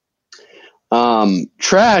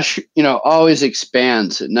 trash, always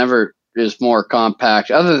expands. It never is more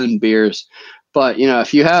compact, other than beers. But,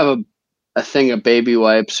 if you have a thing of baby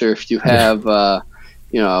wipes, or if you have, a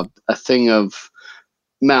thing of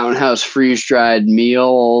Mountain House freeze-dried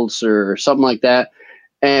meals or something like that,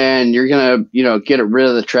 and you're going to, get rid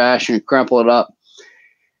of the trash and crumple it up,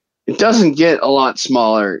 it doesn't get a lot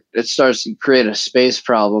smaller. It starts to create a space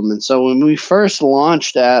problem. And so when we first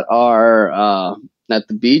launched at our at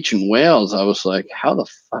the beach in Wales, I was like, how the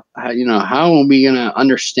fuck, how are we going to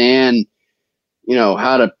understand,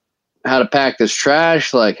 how to pack this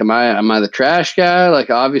trash? Like, am I the trash guy? Like,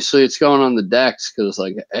 obviously it's going on the decks, because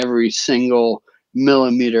like every single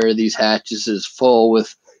millimeter of these hatches is full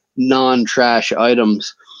with non-trash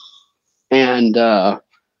items. And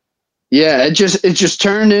it just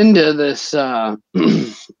turned into this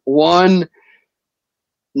one,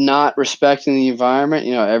 not respecting the environment.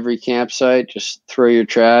 Every campsite, just throw your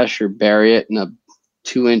trash or bury it in a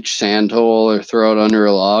 2-inch sand hole or throw it under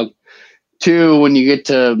a log. 2, when you get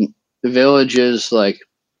to the villages, like,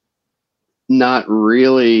 not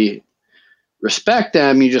really respect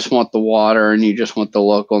them. You just want the water, and you just want the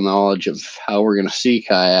local knowledge of how we're going to sea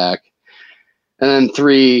kayak. And then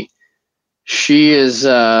 3, she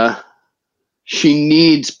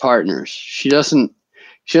needs partners. She doesn't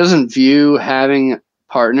view having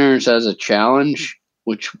partners as a challenge,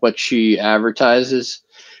 what she advertises.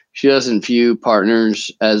 She doesn't view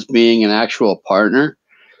partners as being an actual partner.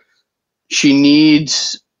 She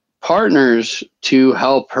needs partners to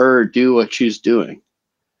help her do what she's doing.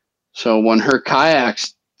 So when her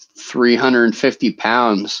kayak's 350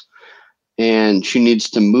 pounds and she needs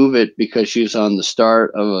to move it because she's on the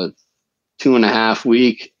start of a 2.5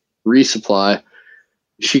 week resupply,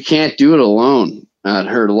 she can't do it alone at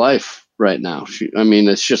her life right now.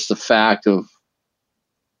 It's just the fact of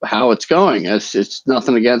how it's going. It's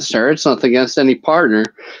nothing against her. It's nothing against any partner.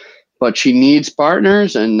 But she needs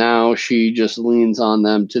partners, and now she just leans on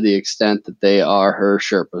them to the extent that they are her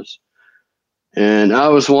Sherpas. And I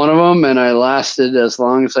was one of them, and I lasted as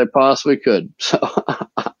long as I possibly could. So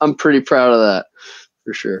I'm pretty proud of that,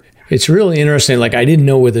 for sure. It's really interesting. Like, I didn't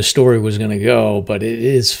know where the story was going to go, but it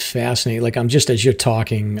is fascinating. Like, I'm just, as you're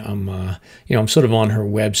talking, I'm sort of on her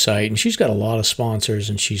website, and she's got a lot of sponsors,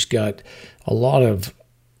 and she's got a lot of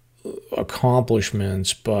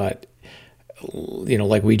accomplishments, but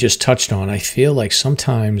like we just touched on, I feel like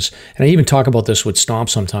sometimes, and I even talk about this with Stomp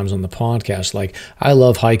sometimes on the podcast, like, I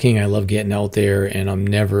love hiking, I love getting out there, and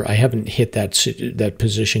I haven't hit that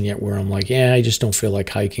position yet where I'm like, yeah, I just don't feel like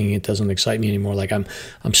hiking. It doesn't excite me anymore. Like, I'm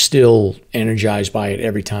still energized by it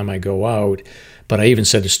every time I go out. But I even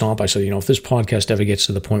said to Stomp, I said, if this podcast ever gets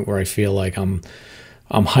to the point where I feel like I'm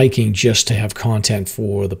hiking just to have content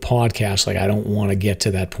for the podcast, like, I don't want to get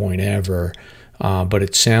to that point ever. But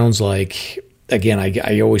it sounds like, again,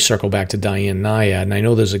 I always circle back to Diane Nyad, and I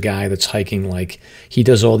know there's a guy that's hiking, like, he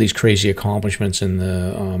does all these crazy accomplishments in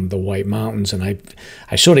the White Mountains, and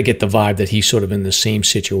I sort of get the vibe that he's sort of in the same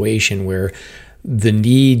situation where the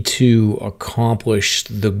need to accomplish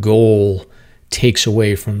the goal takes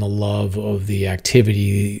away from the love of the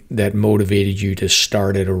activity that motivated you to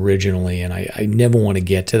start it originally, and I never want to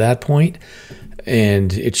get to that point.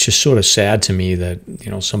 And it's just sort of sad to me that,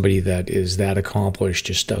 somebody that is that accomplished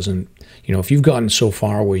just doesn't, if you've gotten so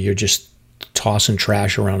far where you're just tossing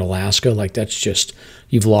trash around Alaska, like, that's just,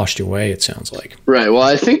 you've lost your way, it sounds like. Right. Well,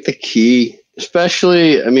 I think the key,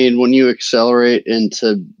 especially, when you accelerate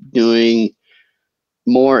into doing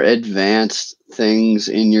more advanced things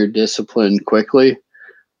in your discipline quickly,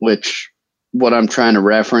 which what I'm trying to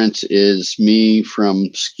reference is me from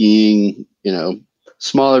skiing,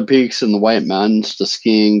 smaller peaks in the White Mountains to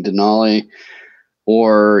skiing Denali,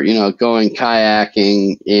 or, going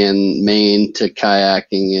kayaking in Maine to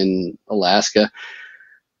kayaking in Alaska.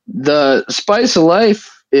 The spice of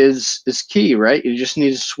life is key, right? You just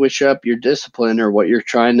need to switch up your discipline or what you're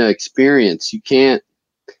trying to experience. You can't,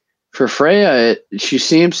 for Freya, she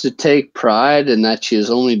seems to take pride in that she has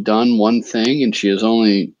only done one thing, and she has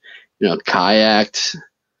only, kayaked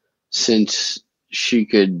since she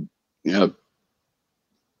could,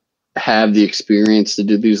 have the experience to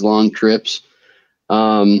do these long trips.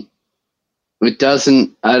 I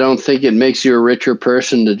don't think it makes you a richer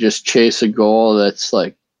person to just chase a goal that's,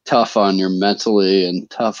 like, tough on you mentally and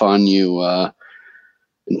tough on you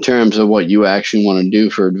in terms of what you actually want to do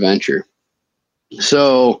for adventure.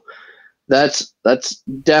 So that's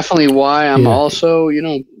definitely why I'm also,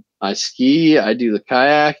 I ski, I do the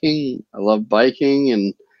kayaking, I love biking,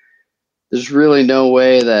 and there's really no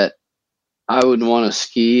way that I would want to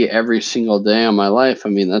ski every single day of my life.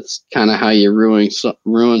 That's kind of how you ruin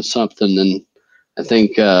something. And I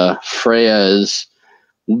think Freya is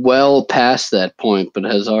well past that point, but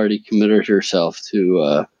has already committed herself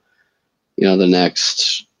to, the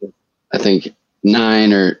next, I think,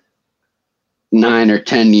 9 or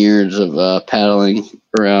 10 years of paddling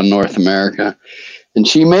around North America. And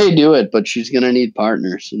she may do it, but she's going to need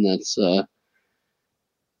partners. And that's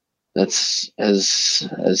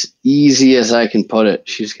as easy as I can put it.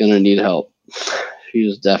 She's going to need help. She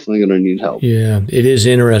is definitely going to need help. Yeah, it is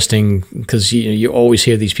interesting because you always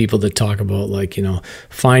hear these people that talk about, like,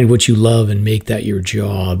 find what you love and make that your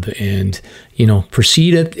job, and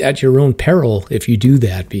proceed at your own peril if you do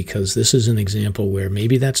that, because this is an example where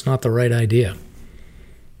maybe that's not the right idea.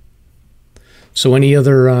 So any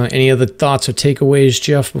other thoughts or takeaways,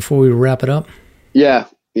 Jeff, before we wrap it up? Yeah,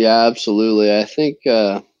 absolutely. I think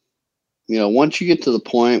once you get to the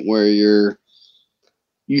point where you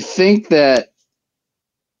think that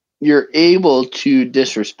you're able to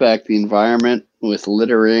disrespect the environment with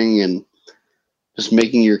littering and just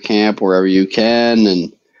making your camp wherever you can,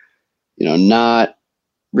 and not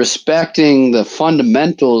respecting the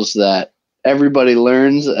fundamentals that everybody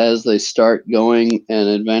learns as they start going and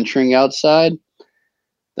adventuring outside,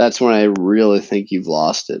 that's when I really think you've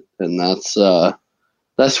lost it. And that's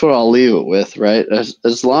what I'll leave it with, right?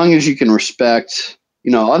 As long as you can respect,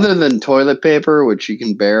 other than toilet paper, which you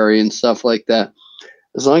can bury and stuff like that,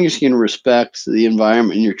 as long as you can respect the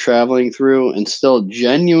environment you're traveling through and still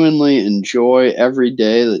genuinely enjoy every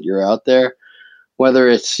day that you're out there, whether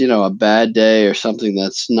it's, a bad day or something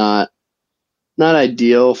that's not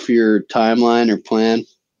ideal for your timeline or plan,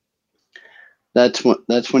 that's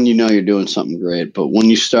when you're doing something great. But when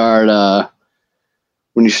you start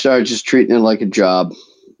just treating it like a job,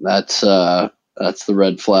 that's the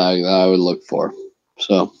red flag that I would look for.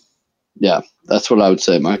 So, yeah, that's what I would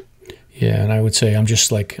say, Mike. Yeah, and I would say I'm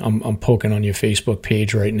just like I'm poking on your Facebook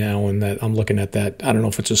page right now, and that I'm looking at that. I don't know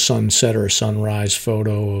if it's a sunset or a sunrise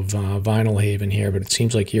photo of Vinyl Haven here, but it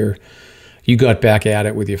seems like you're you got back at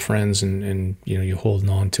it with your friends, and you're holding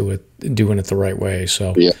on to it, doing it the right way.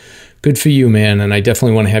 So good for you, man. And I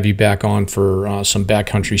definitely want to have you back on for some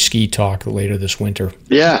backcountry ski talk later this winter.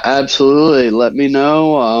 Yeah, absolutely. Let me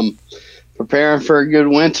know. Preparing for a good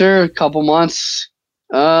winter, a couple months,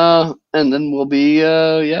 and then we'll be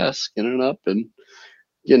skinning up and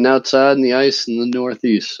getting outside in the ice in the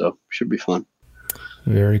Northeast. So should be fun.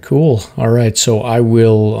 Very cool. All right, so I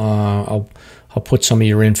will. I'll put some of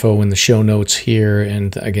your info in the show notes here.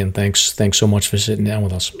 And again, thanks so much for sitting down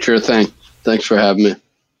with us. Sure thing. Thanks for having me.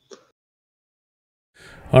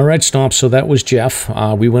 All right, Stomp. So that was Jeff.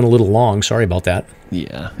 We went a little long. Sorry about that.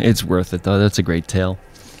 Yeah, it's worth it though. That's a great tale.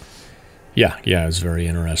 Yeah, it's very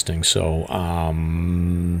interesting. So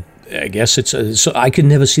I guess so I could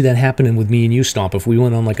never see that happening with me and you, Stomp. If we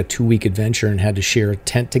went on like a 2-week adventure and had to share a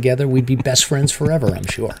tent together, we'd be best friends forever, I'm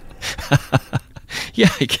sure. Yeah,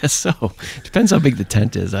 I guess so. Depends how big the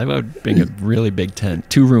tent is. I would bring a really big tent,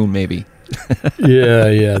 2-room maybe.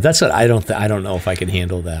 Yeah. That's what I don't know if I can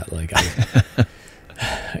handle that. Like,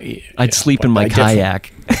 I'd sleep in my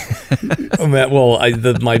kayak. Well,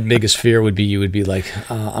 my biggest fear would be you would be like,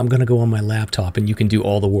 I'm going to go on my laptop and you can do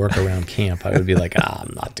all the work around camp. I would be like,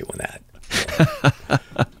 I'm not doing that.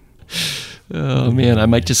 Oh, man, I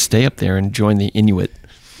might just stay up there and join the Inuit.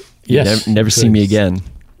 Yes. Never see me again.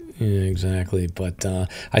 Yeah, exactly. But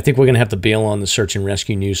I think we're going to have to bail on the search and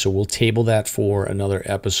rescue news, so we'll table that for another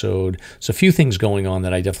episode. There's a few things going on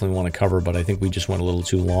that I definitely want to cover, but I think we just went a little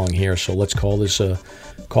too long here. So let's call this a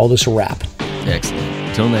wrap. Excellent.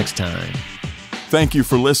 Until next time. Thank you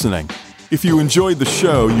for listening. If you enjoyed the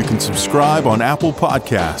show, you can subscribe on Apple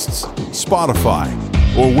Podcasts, Spotify,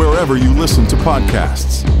 or wherever you listen to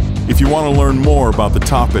podcasts. If you want to learn more about the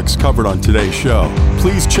topics covered on today's show,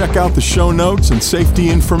 please check out the show notes and safety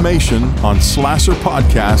information on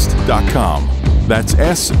slasrpodcast.com. That's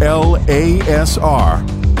SLASR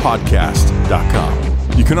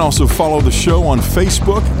podcast.com. You can also follow the show on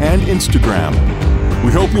Facebook and Instagram.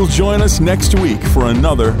 We hope you'll join us next week for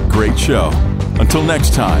another great show. Until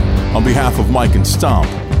next time, on behalf of Mike and Stomp,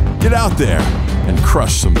 get out there and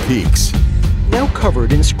crush some peaks. Now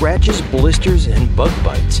covered in scratches, blisters, and bug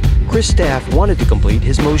bites, Chris Staff wanted to complete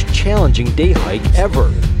his most challenging day hike ever.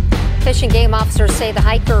 Fish and Game officers say the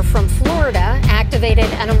hiker from Florida activated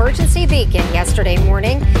an emergency beacon yesterday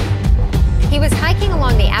morning. He was hiking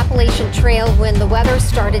along the Appalachian Trail when the weather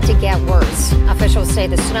started to get worse. Officials say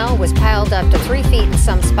the snow was piled up to 3 feet in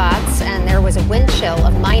some spots, and there was a wind chill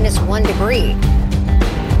of -1 degree.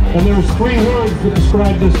 And there's 3 words that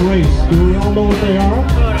describe this race. Do we all know what they are?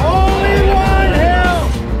 Only one hill!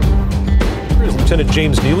 Here's Lieutenant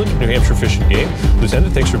James Nealon, New Hampshire Fish and Game.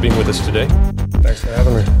 Lieutenant, thanks for being with us today. Thanks for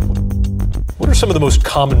having me. What are some of the most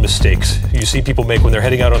common mistakes you see people make when they're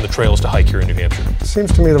heading out on the trails to hike here in New Hampshire? It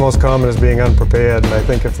seems to me the most common is being unprepared, and I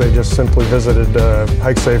think if they just simply visited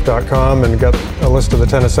hikesafe.com and got a list of the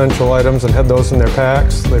 10 essential items and had those in their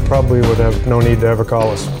packs, they probably would have no need to ever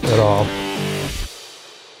call us at all.